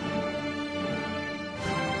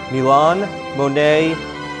 Milan Monet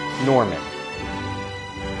Norman.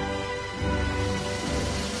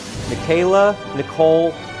 Michaela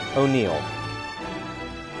Nicole O'Neill.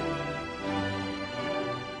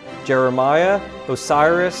 Jeremiah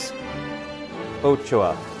Osiris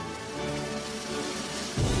Ochoa.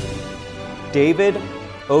 David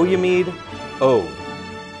Oyamid Ode.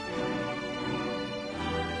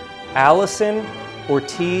 Allison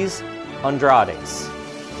Ortiz Andrades.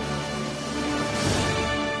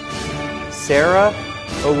 Sarah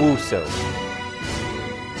Owusu.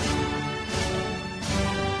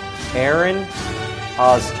 Aaron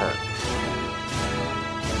Ozturk.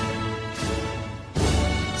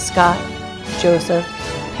 Scott Joseph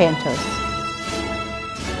Pantos.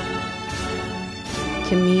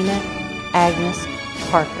 Kamina Agnes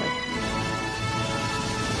Parker.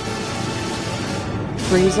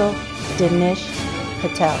 Breezel Dinesh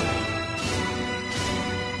Patel.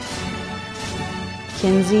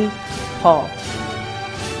 Kinsey Paul.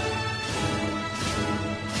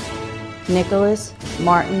 Nicholas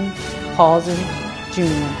Martin Paulson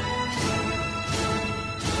Jr.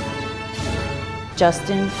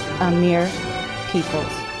 Justin Amir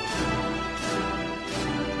Peoples.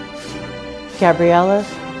 Gabriela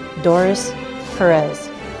Doris Perez.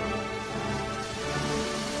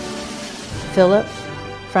 Philip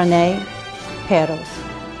Frane Perros.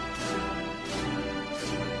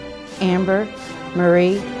 Amber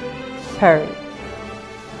Marie Perry.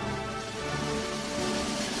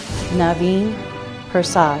 Naveen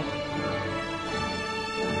Persad.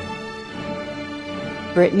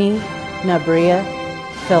 Brittany Nabria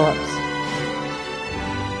Phillips.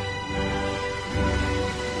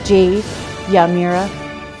 Jade Yamira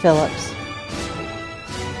Phillips.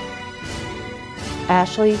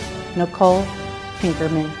 Ashley Nicole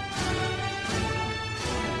Pinkerman.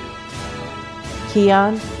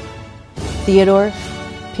 Keon Theodore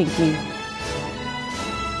Pinkney.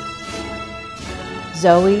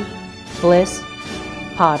 Zoe Bliss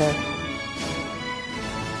Potter.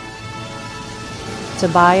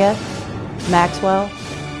 Tobiah Maxwell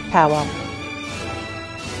Powell.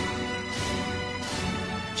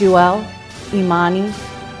 Joel Imani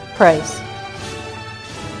Price.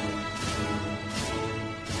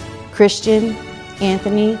 Christian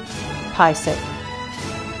Anthony Pysick.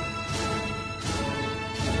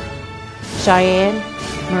 Cheyenne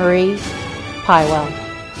Marie Pywell.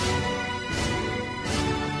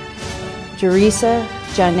 Jerisa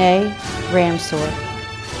Janae Ramsor.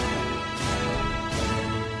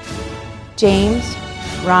 James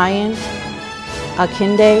Ryan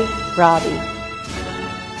Akinde Robbie.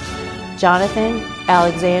 Jonathan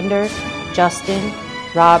Alexander Justin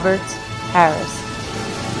Roberts Harris.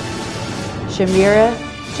 Shamira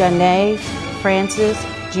Janae Francis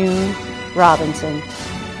June Robinson.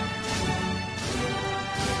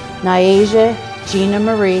 Nyasia Gina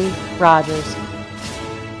Marie Rogers.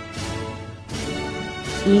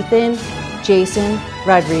 Ethan Jason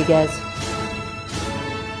Rodriguez.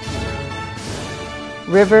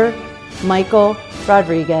 River Michael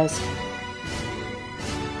Rodriguez.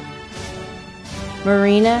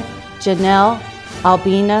 Marina Janelle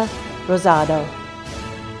Albina Rosado.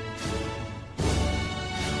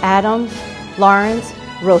 Adam Lawrence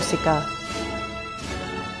Rosica.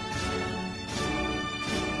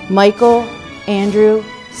 Michael Andrew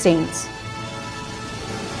Saints.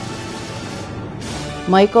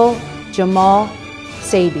 Michael Jamal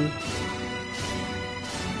Sabi.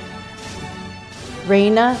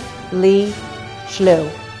 Raina Lee Schlew.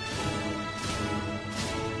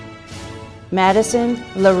 Madison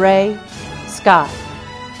LaRae Scott.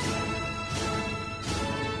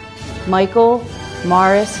 Michael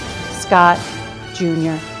Morris Scott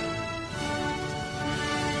Jr.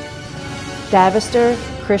 Davister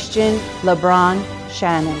Christian LeBron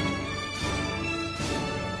Shannon.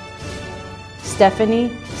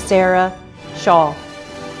 Stephanie Sarah Shaw.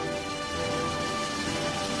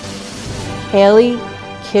 Haley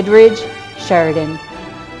Kidridge Sheridan.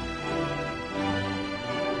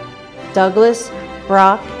 Douglas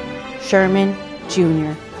Brock Sherman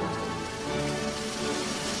Jr.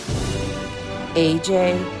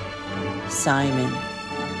 AJ Simon.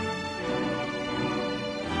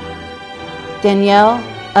 Danielle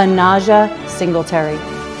Anaja Singletary.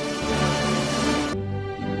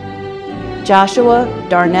 Joshua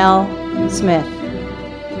Darnell Smith.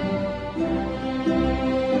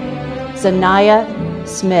 Zanaya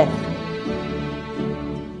Smith.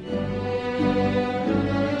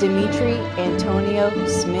 Dimitri Antonio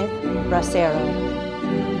Smith Bracero.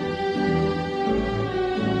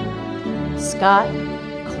 Scott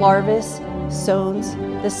Clarvis Sones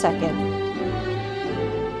II.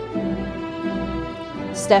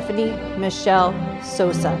 Stephanie Michelle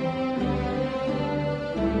Sosa.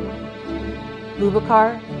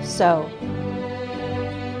 Bubakar So.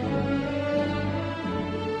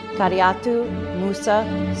 Kariatu Musa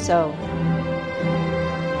So.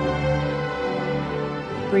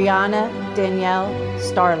 Brianna Danielle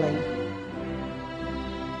Starling.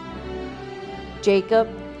 Jacob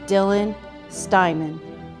Dylan Steinman.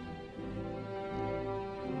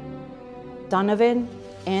 Donovan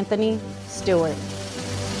Anthony Stewart.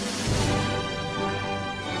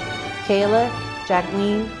 Kayla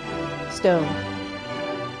Jacqueline Stone.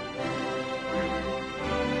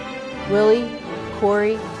 Willie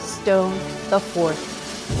Corey Stone IV.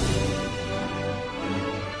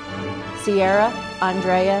 Sierra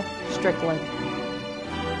Andrea Strickland.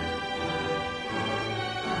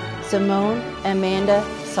 Simone Amanda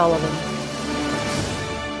Sullivan.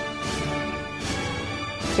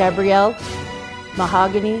 Gabrielle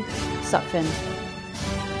Mahogany Sutphin.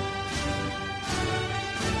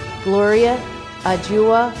 Gloria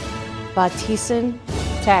Ajua Batisan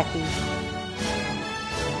Taki.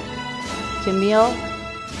 Camille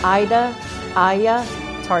Ida Aya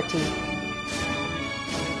Tarti.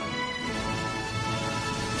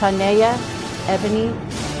 Tanea Ebony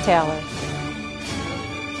Taylor.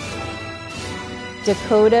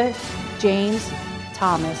 Dakota James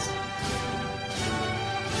Thomas.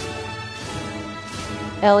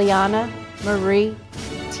 Eliana Marie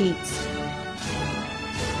Teets.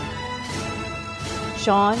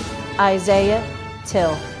 Sean Isaiah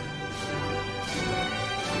Till.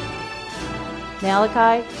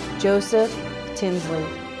 Malachi Joseph Tinsley.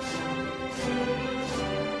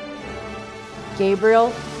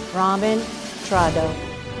 Gabriel Raman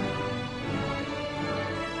Trado.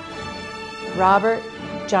 Robert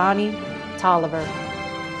Johnny Tolliver.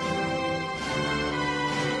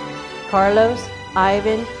 Carlos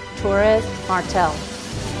Ivan Torres Martel.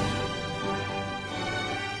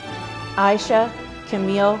 Aisha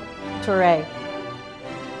Camille Toure.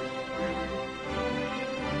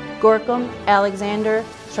 Gorkum Alexander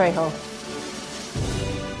Trejo.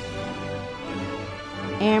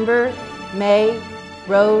 Amber May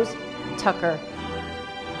Rose Tucker.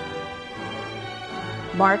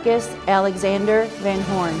 Marcus Alexander Van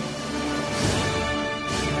Horn.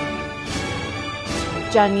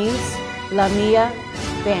 Janice Lamia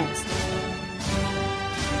Vance.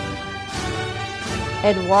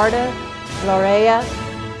 Eduarda Lorea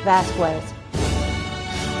Vasquez.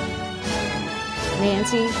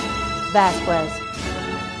 Nancy Vasquez.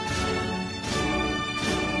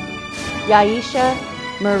 Yaisha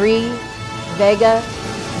Marie Vega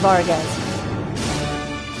Vargas.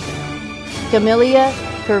 Camelia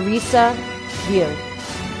Carissa View.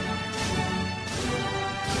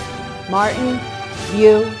 Martin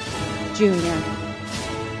View Jr.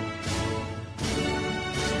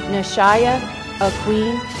 Nashaya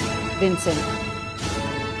Aqueen Vincent.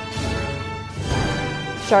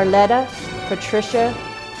 Charletta Patricia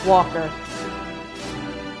Walker.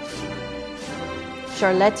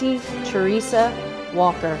 Charletti Teresa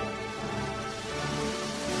Walker.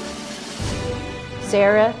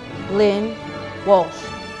 Sarah Lynn Walsh.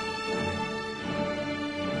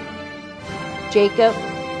 Jacob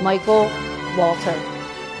Michael Walter.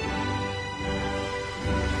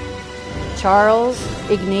 Charles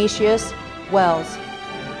Ignatius Wells.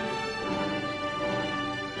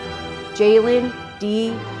 Jalen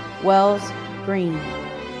D. Wells Green.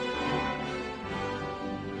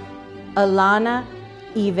 Alana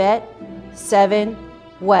Yvette 7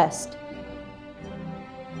 West.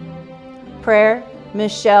 Prayer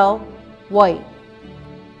Michelle White.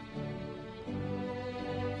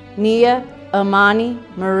 Nia Amani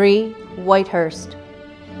Marie Whitehurst.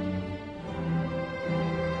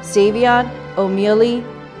 Savion O'Mealy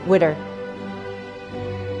Witter.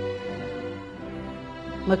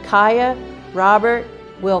 Micaiah Robert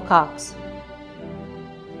Wilcox.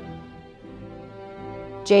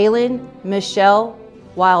 Jalen Michelle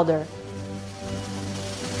Wilder.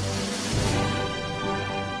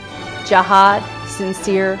 Jahad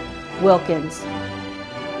Sincere Wilkins.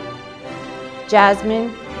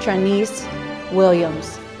 Jasmine Tranice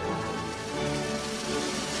Williams.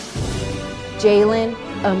 Jalen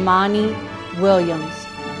Amani Williams.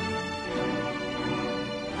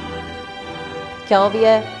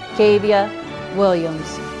 Kelvia Kavia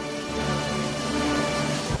Williams.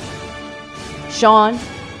 Sean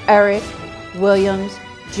Eric Williams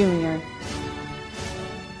Jr.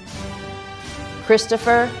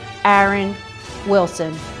 Christopher Aaron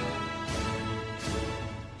Wilson.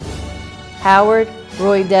 Howard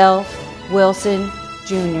Roydell Wilson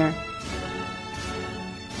Jr.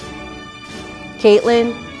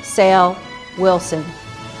 Caitlin Sale Wilson.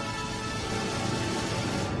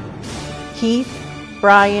 Keith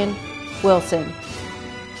Brian Wilson.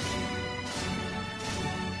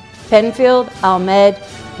 Penfield Ahmed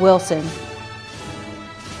Wilson.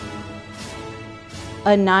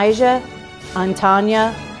 Anijah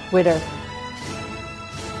Antanya Witter.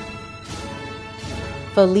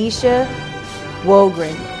 Felicia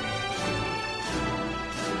Wogren.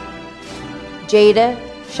 Jada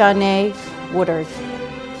Shanae Woodard.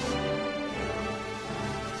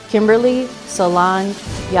 Kimberly Solange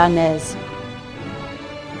Yanez.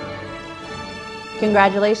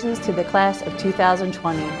 Congratulations to the class of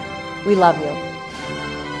 2020. We love you.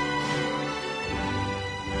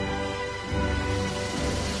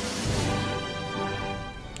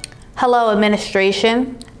 Hello,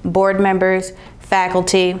 administration, board members,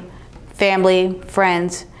 faculty, family,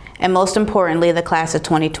 friends, and most importantly, the class of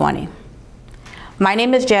 2020. My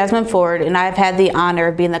name is Jasmine Ford, and I've had the honor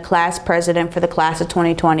of being the class president for the class of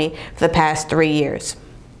 2020 for the past 3 years.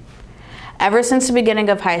 Ever since the beginning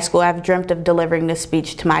of high school, I've dreamt of delivering this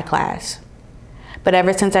speech to my class. But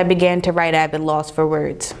ever since I began to write, I've been lost for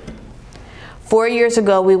words. 4 years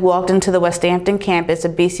ago, we walked into the West Hampton campus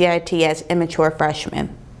of BCIT as immature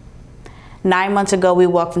freshmen. 9 months ago, we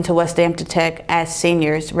walked into West Hampton Tech as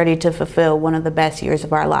seniors, ready to fulfill one of the best years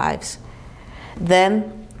of our lives.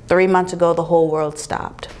 Then, 3 months ago, the whole world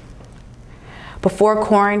stopped. Before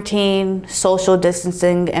quarantine, social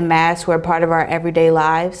distancing, and masks were a part of our everyday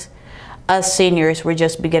lives, us seniors were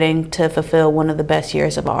just beginning to fulfill one of the best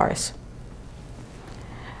years of ours.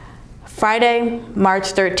 Friday,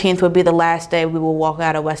 March 13th would be the last day we will walk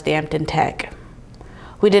out of West Hampton Tech.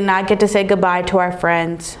 We did not get to say goodbye to our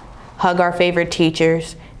friends, hug our favorite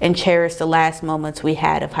teachers, and cherish the last moments we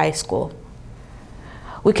had of high school.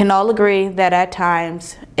 We can all agree that at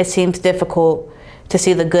times it seems difficult to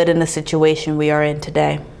see the good in the situation we are in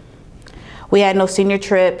today. We had no senior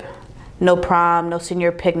trip, no prom, no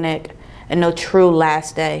senior picnic, and no true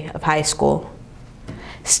last day of high school.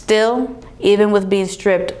 Still, even with being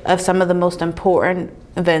stripped of some of the most important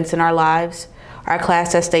events in our lives, our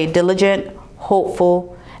class has stayed diligent,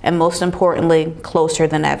 hopeful, and most importantly, closer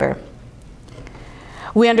than ever.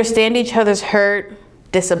 We understand each other's hurt,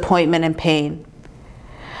 disappointment, and pain.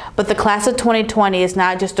 But the class of 2020 is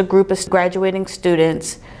not just a group of graduating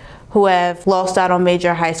students who have lost out on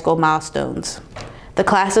major high school milestones. The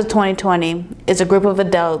class of 2020 is a group of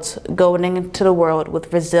adults going into the world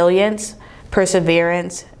with resilience,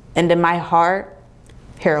 perseverance, and in my heart,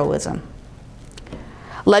 heroism.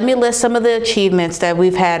 Let me list some of the achievements that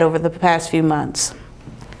we've had over the past few months.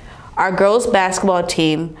 Our girls basketball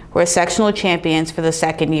team were sectional champions for the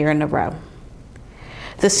 2nd year in a row.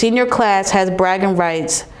 The senior class has bragging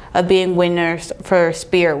rights of being winners for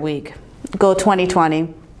Spirit Week, Go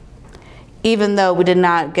 2020, even though we did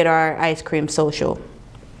not get our ice cream social.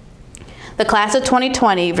 The class of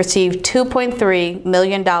 2020 received $2.3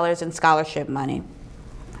 million in scholarship money.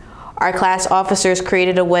 Our class officers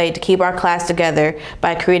created a way to keep our class together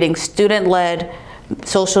by creating student-led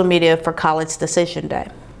social media for College Decision Day.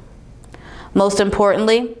 Most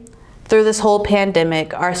importantly, through this whole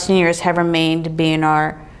pandemic, our seniors have remained being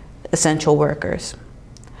our essential workers.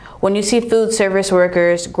 When you see food service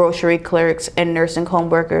workers, grocery clerks, and nursing home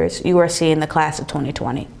workers, you are seeing the class of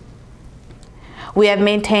 2020. We have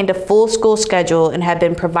maintained a full school schedule and have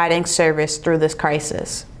been providing service through this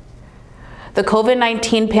crisis. The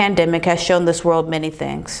COVID-19 pandemic has shown this world many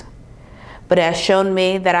things, but it has shown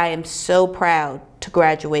me that I am so proud to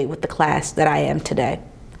graduate with the class that I am today.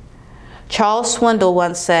 Charles Swindoll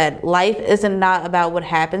once said, "Life isn't not about what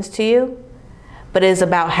happens to you, but it is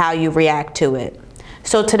about how you react to it."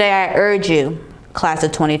 So today I urge you, class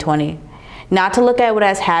of 2020, not to look at what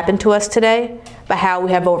has happened to us today, but how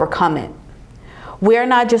we have overcome it. We are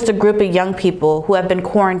not just a group of young people who have been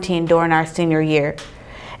quarantined during our senior year.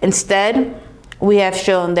 Instead, we have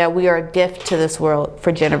shown that we are a gift to this world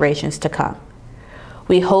for generations to come.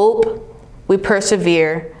 We hope, we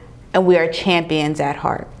persevere, and we are champions at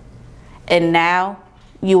heart. And now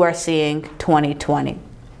you are seeing 2020.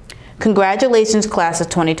 Congratulations, class of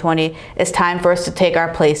 2020. It's time for us to take our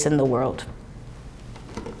place in the world.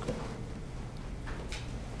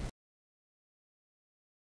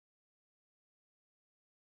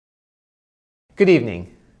 Good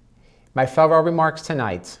evening. My farewell remarks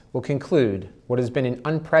tonight will conclude what has been an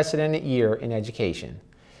unprecedented year in education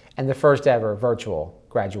and the first ever virtual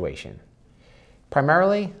graduation.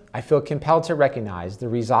 Primarily, I feel compelled to recognize the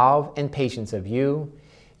resolve and patience of you,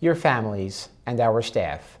 your families, and our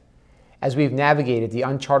staff as we've navigated the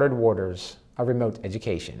uncharted waters of remote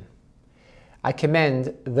education. I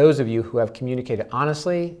commend those of you who have communicated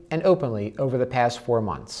honestly and openly over the past 4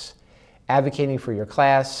 months, advocating for your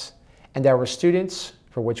class and our students,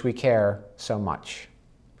 for which we care so much.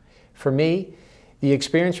 For me, the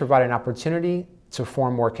experience provided an opportunity to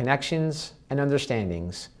form more connections and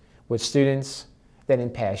understandings with students than in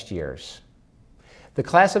past years. The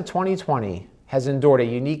class of 2020 has endured a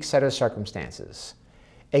unique set of circumstances,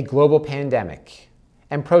 a global pandemic,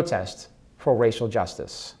 and protest for racial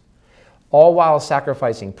justice, all while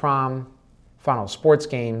sacrificing prom, final sports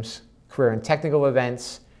games, career and technical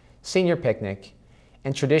events, senior picnic,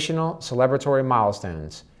 and traditional celebratory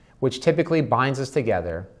milestones, which typically binds us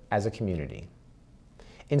together as a community.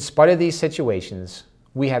 In spite of these situations,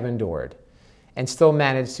 we have endured and still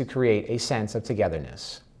managed to create a sense of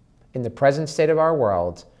togetherness in the present state of our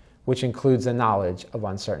world, which includes the knowledge of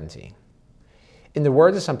uncertainty. In the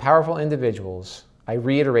words of some powerful individuals I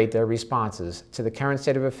reiterate their responses to the current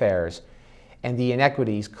state of affairs and the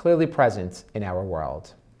inequities clearly present in our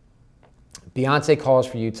world. Beyonce calls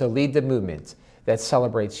for you to lead the movement that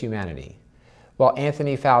celebrates humanity, while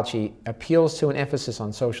Anthony Fauci appeals to an emphasis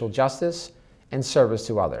on social justice and service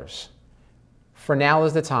to others. For now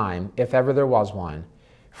is the time, if ever there was one,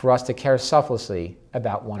 for us to care selflessly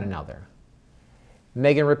about one another.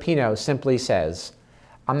 Megan Rapinoe simply says,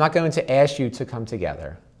 I'm not going to ask you to come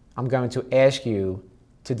together. I'm going to ask you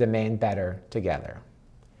to demand better together.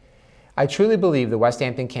 I truly believe the West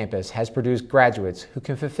Hampton campus has produced graduates who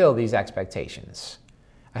can fulfill these expectations.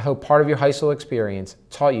 I hope part of your high school experience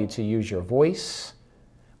taught you to use your voice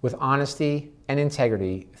with honesty and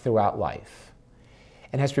integrity throughout life,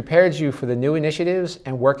 and has prepared you for the new initiatives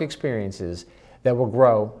and work experiences that will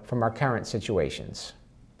grow from our current situations.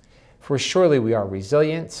 For surely we are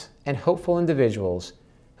resilient and hopeful individuals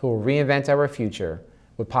who will reinvent our future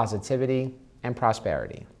with positivity and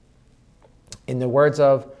prosperity. In the words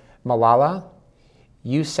of Malala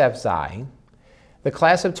Yousafzai, the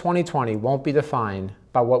class of 2020 won't be defined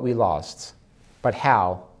by what we lost, but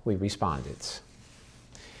how we responded.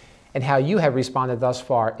 And how you have responded thus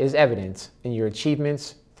far is evident in your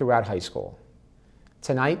achievements throughout high school.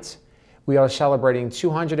 Tonight, we are celebrating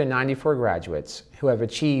 294 graduates who have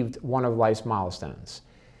achieved one of life's milestones.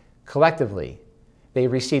 Collectively, they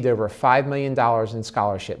received over $5 million in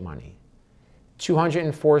scholarship money.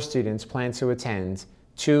 204 students plan to attend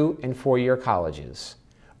 2- and 4-year colleges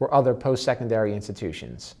or other post-secondary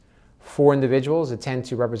institutions. 4 individuals intend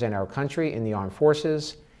to represent our country in the armed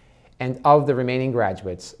forces, and of the remaining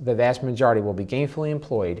graduates, the vast majority will be gainfully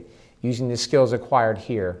employed using the skills acquired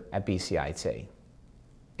here at BCIT.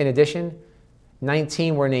 In addition,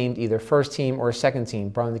 19 were named either first team or second team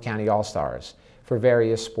Burlington County All-Stars for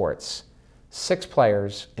various sports. 6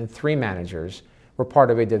 players and 3 managers were part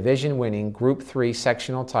of a division-winning Group 3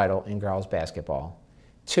 sectional title in girls basketball.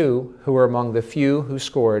 2 who were among the few who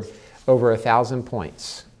scored over 1,000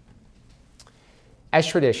 points. As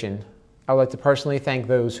tradition, I would like to personally thank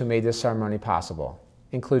those who made this ceremony possible,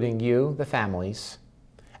 including you, the families,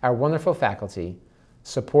 our wonderful faculty,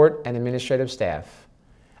 support and administrative staff,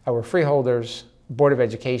 our freeholders, Board of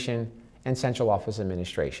Education, and Central Office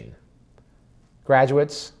Administration.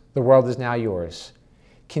 Graduates, the world is now yours.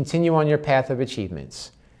 Continue on your path of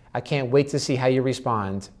achievements. I can't wait to see how you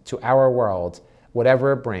respond to our world,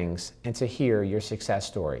 whatever it brings, and to hear your success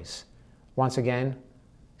stories. Once again,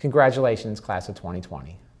 congratulations, class of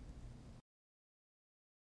 2020.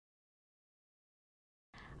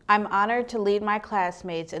 I'm honored to lead my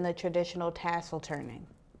classmates in the traditional tassel turning.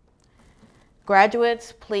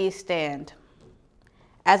 Graduates, please stand.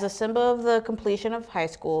 As a symbol of the completion of high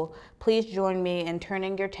school, please join me in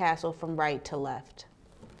turning your tassel from right to left.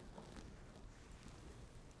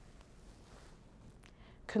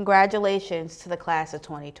 Congratulations to the class of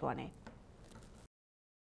 2020.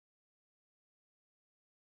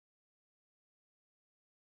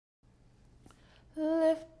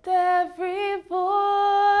 Lift every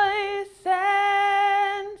voice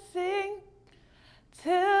and sing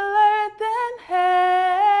till earth and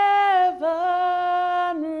heaven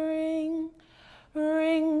ring,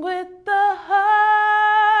 ring with the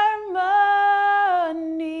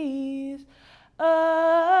harmonies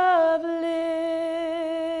of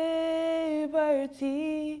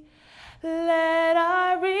liberty. Let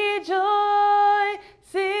our rejoicing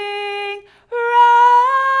rise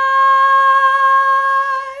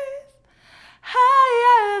high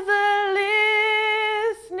as the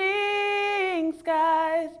listening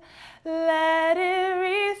skies. Let it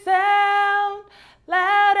resound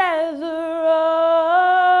loud as the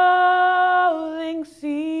rolling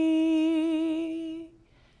sea.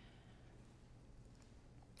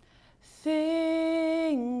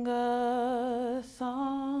 Sing a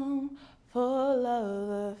song full of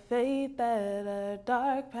the faith that our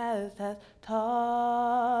dark past has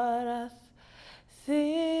taught us.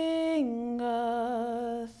 Sing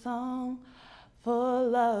a song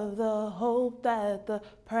full of the hope that the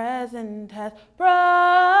present has brought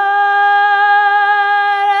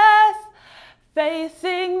us.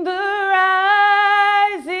 Facing the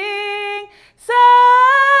rising sun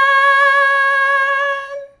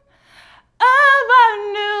of a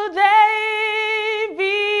new day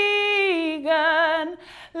begun.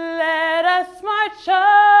 Let us march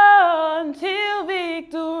on till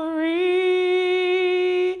victory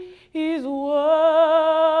is won.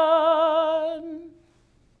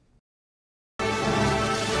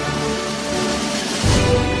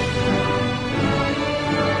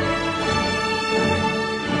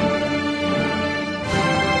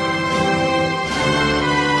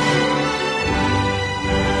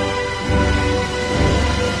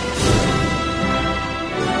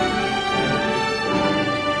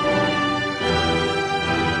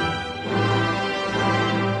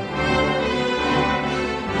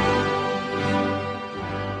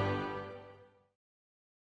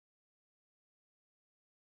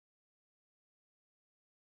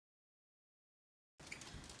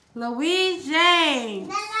 Louise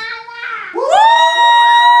James. Woo!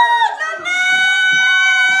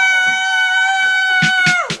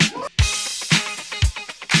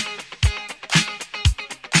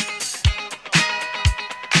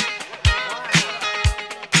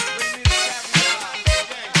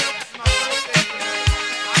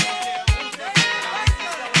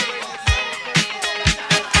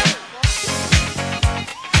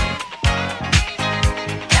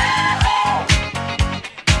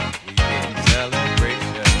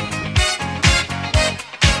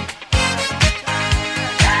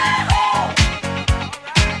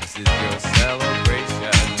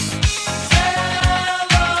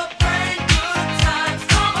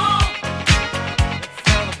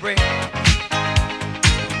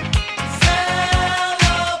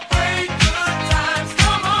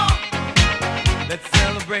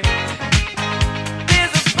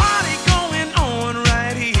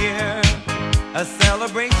 A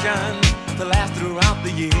celebration to last throughout the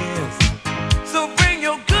years. So bring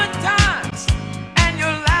your good times and your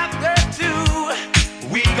laughter too.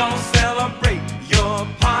 We gon' celebrate your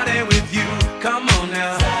party with you. Come on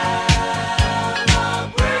now.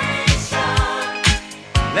 Celebration.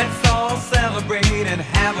 Let's all celebrate and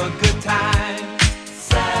have a good time.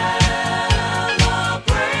 Celebration.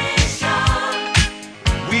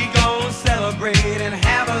 We gon' celebrate and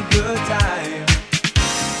have a good time.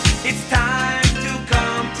 It's time.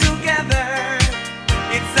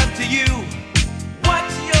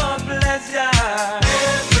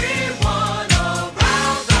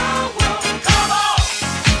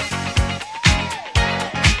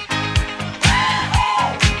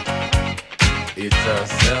 It's a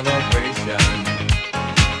celebration.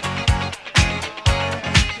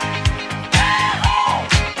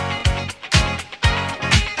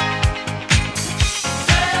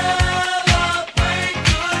 Celebrate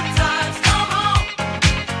good times, come on.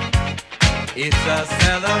 It's a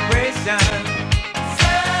celebration.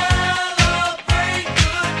 Celebrate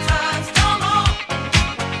good times, come on.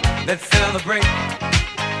 Let's celebrate.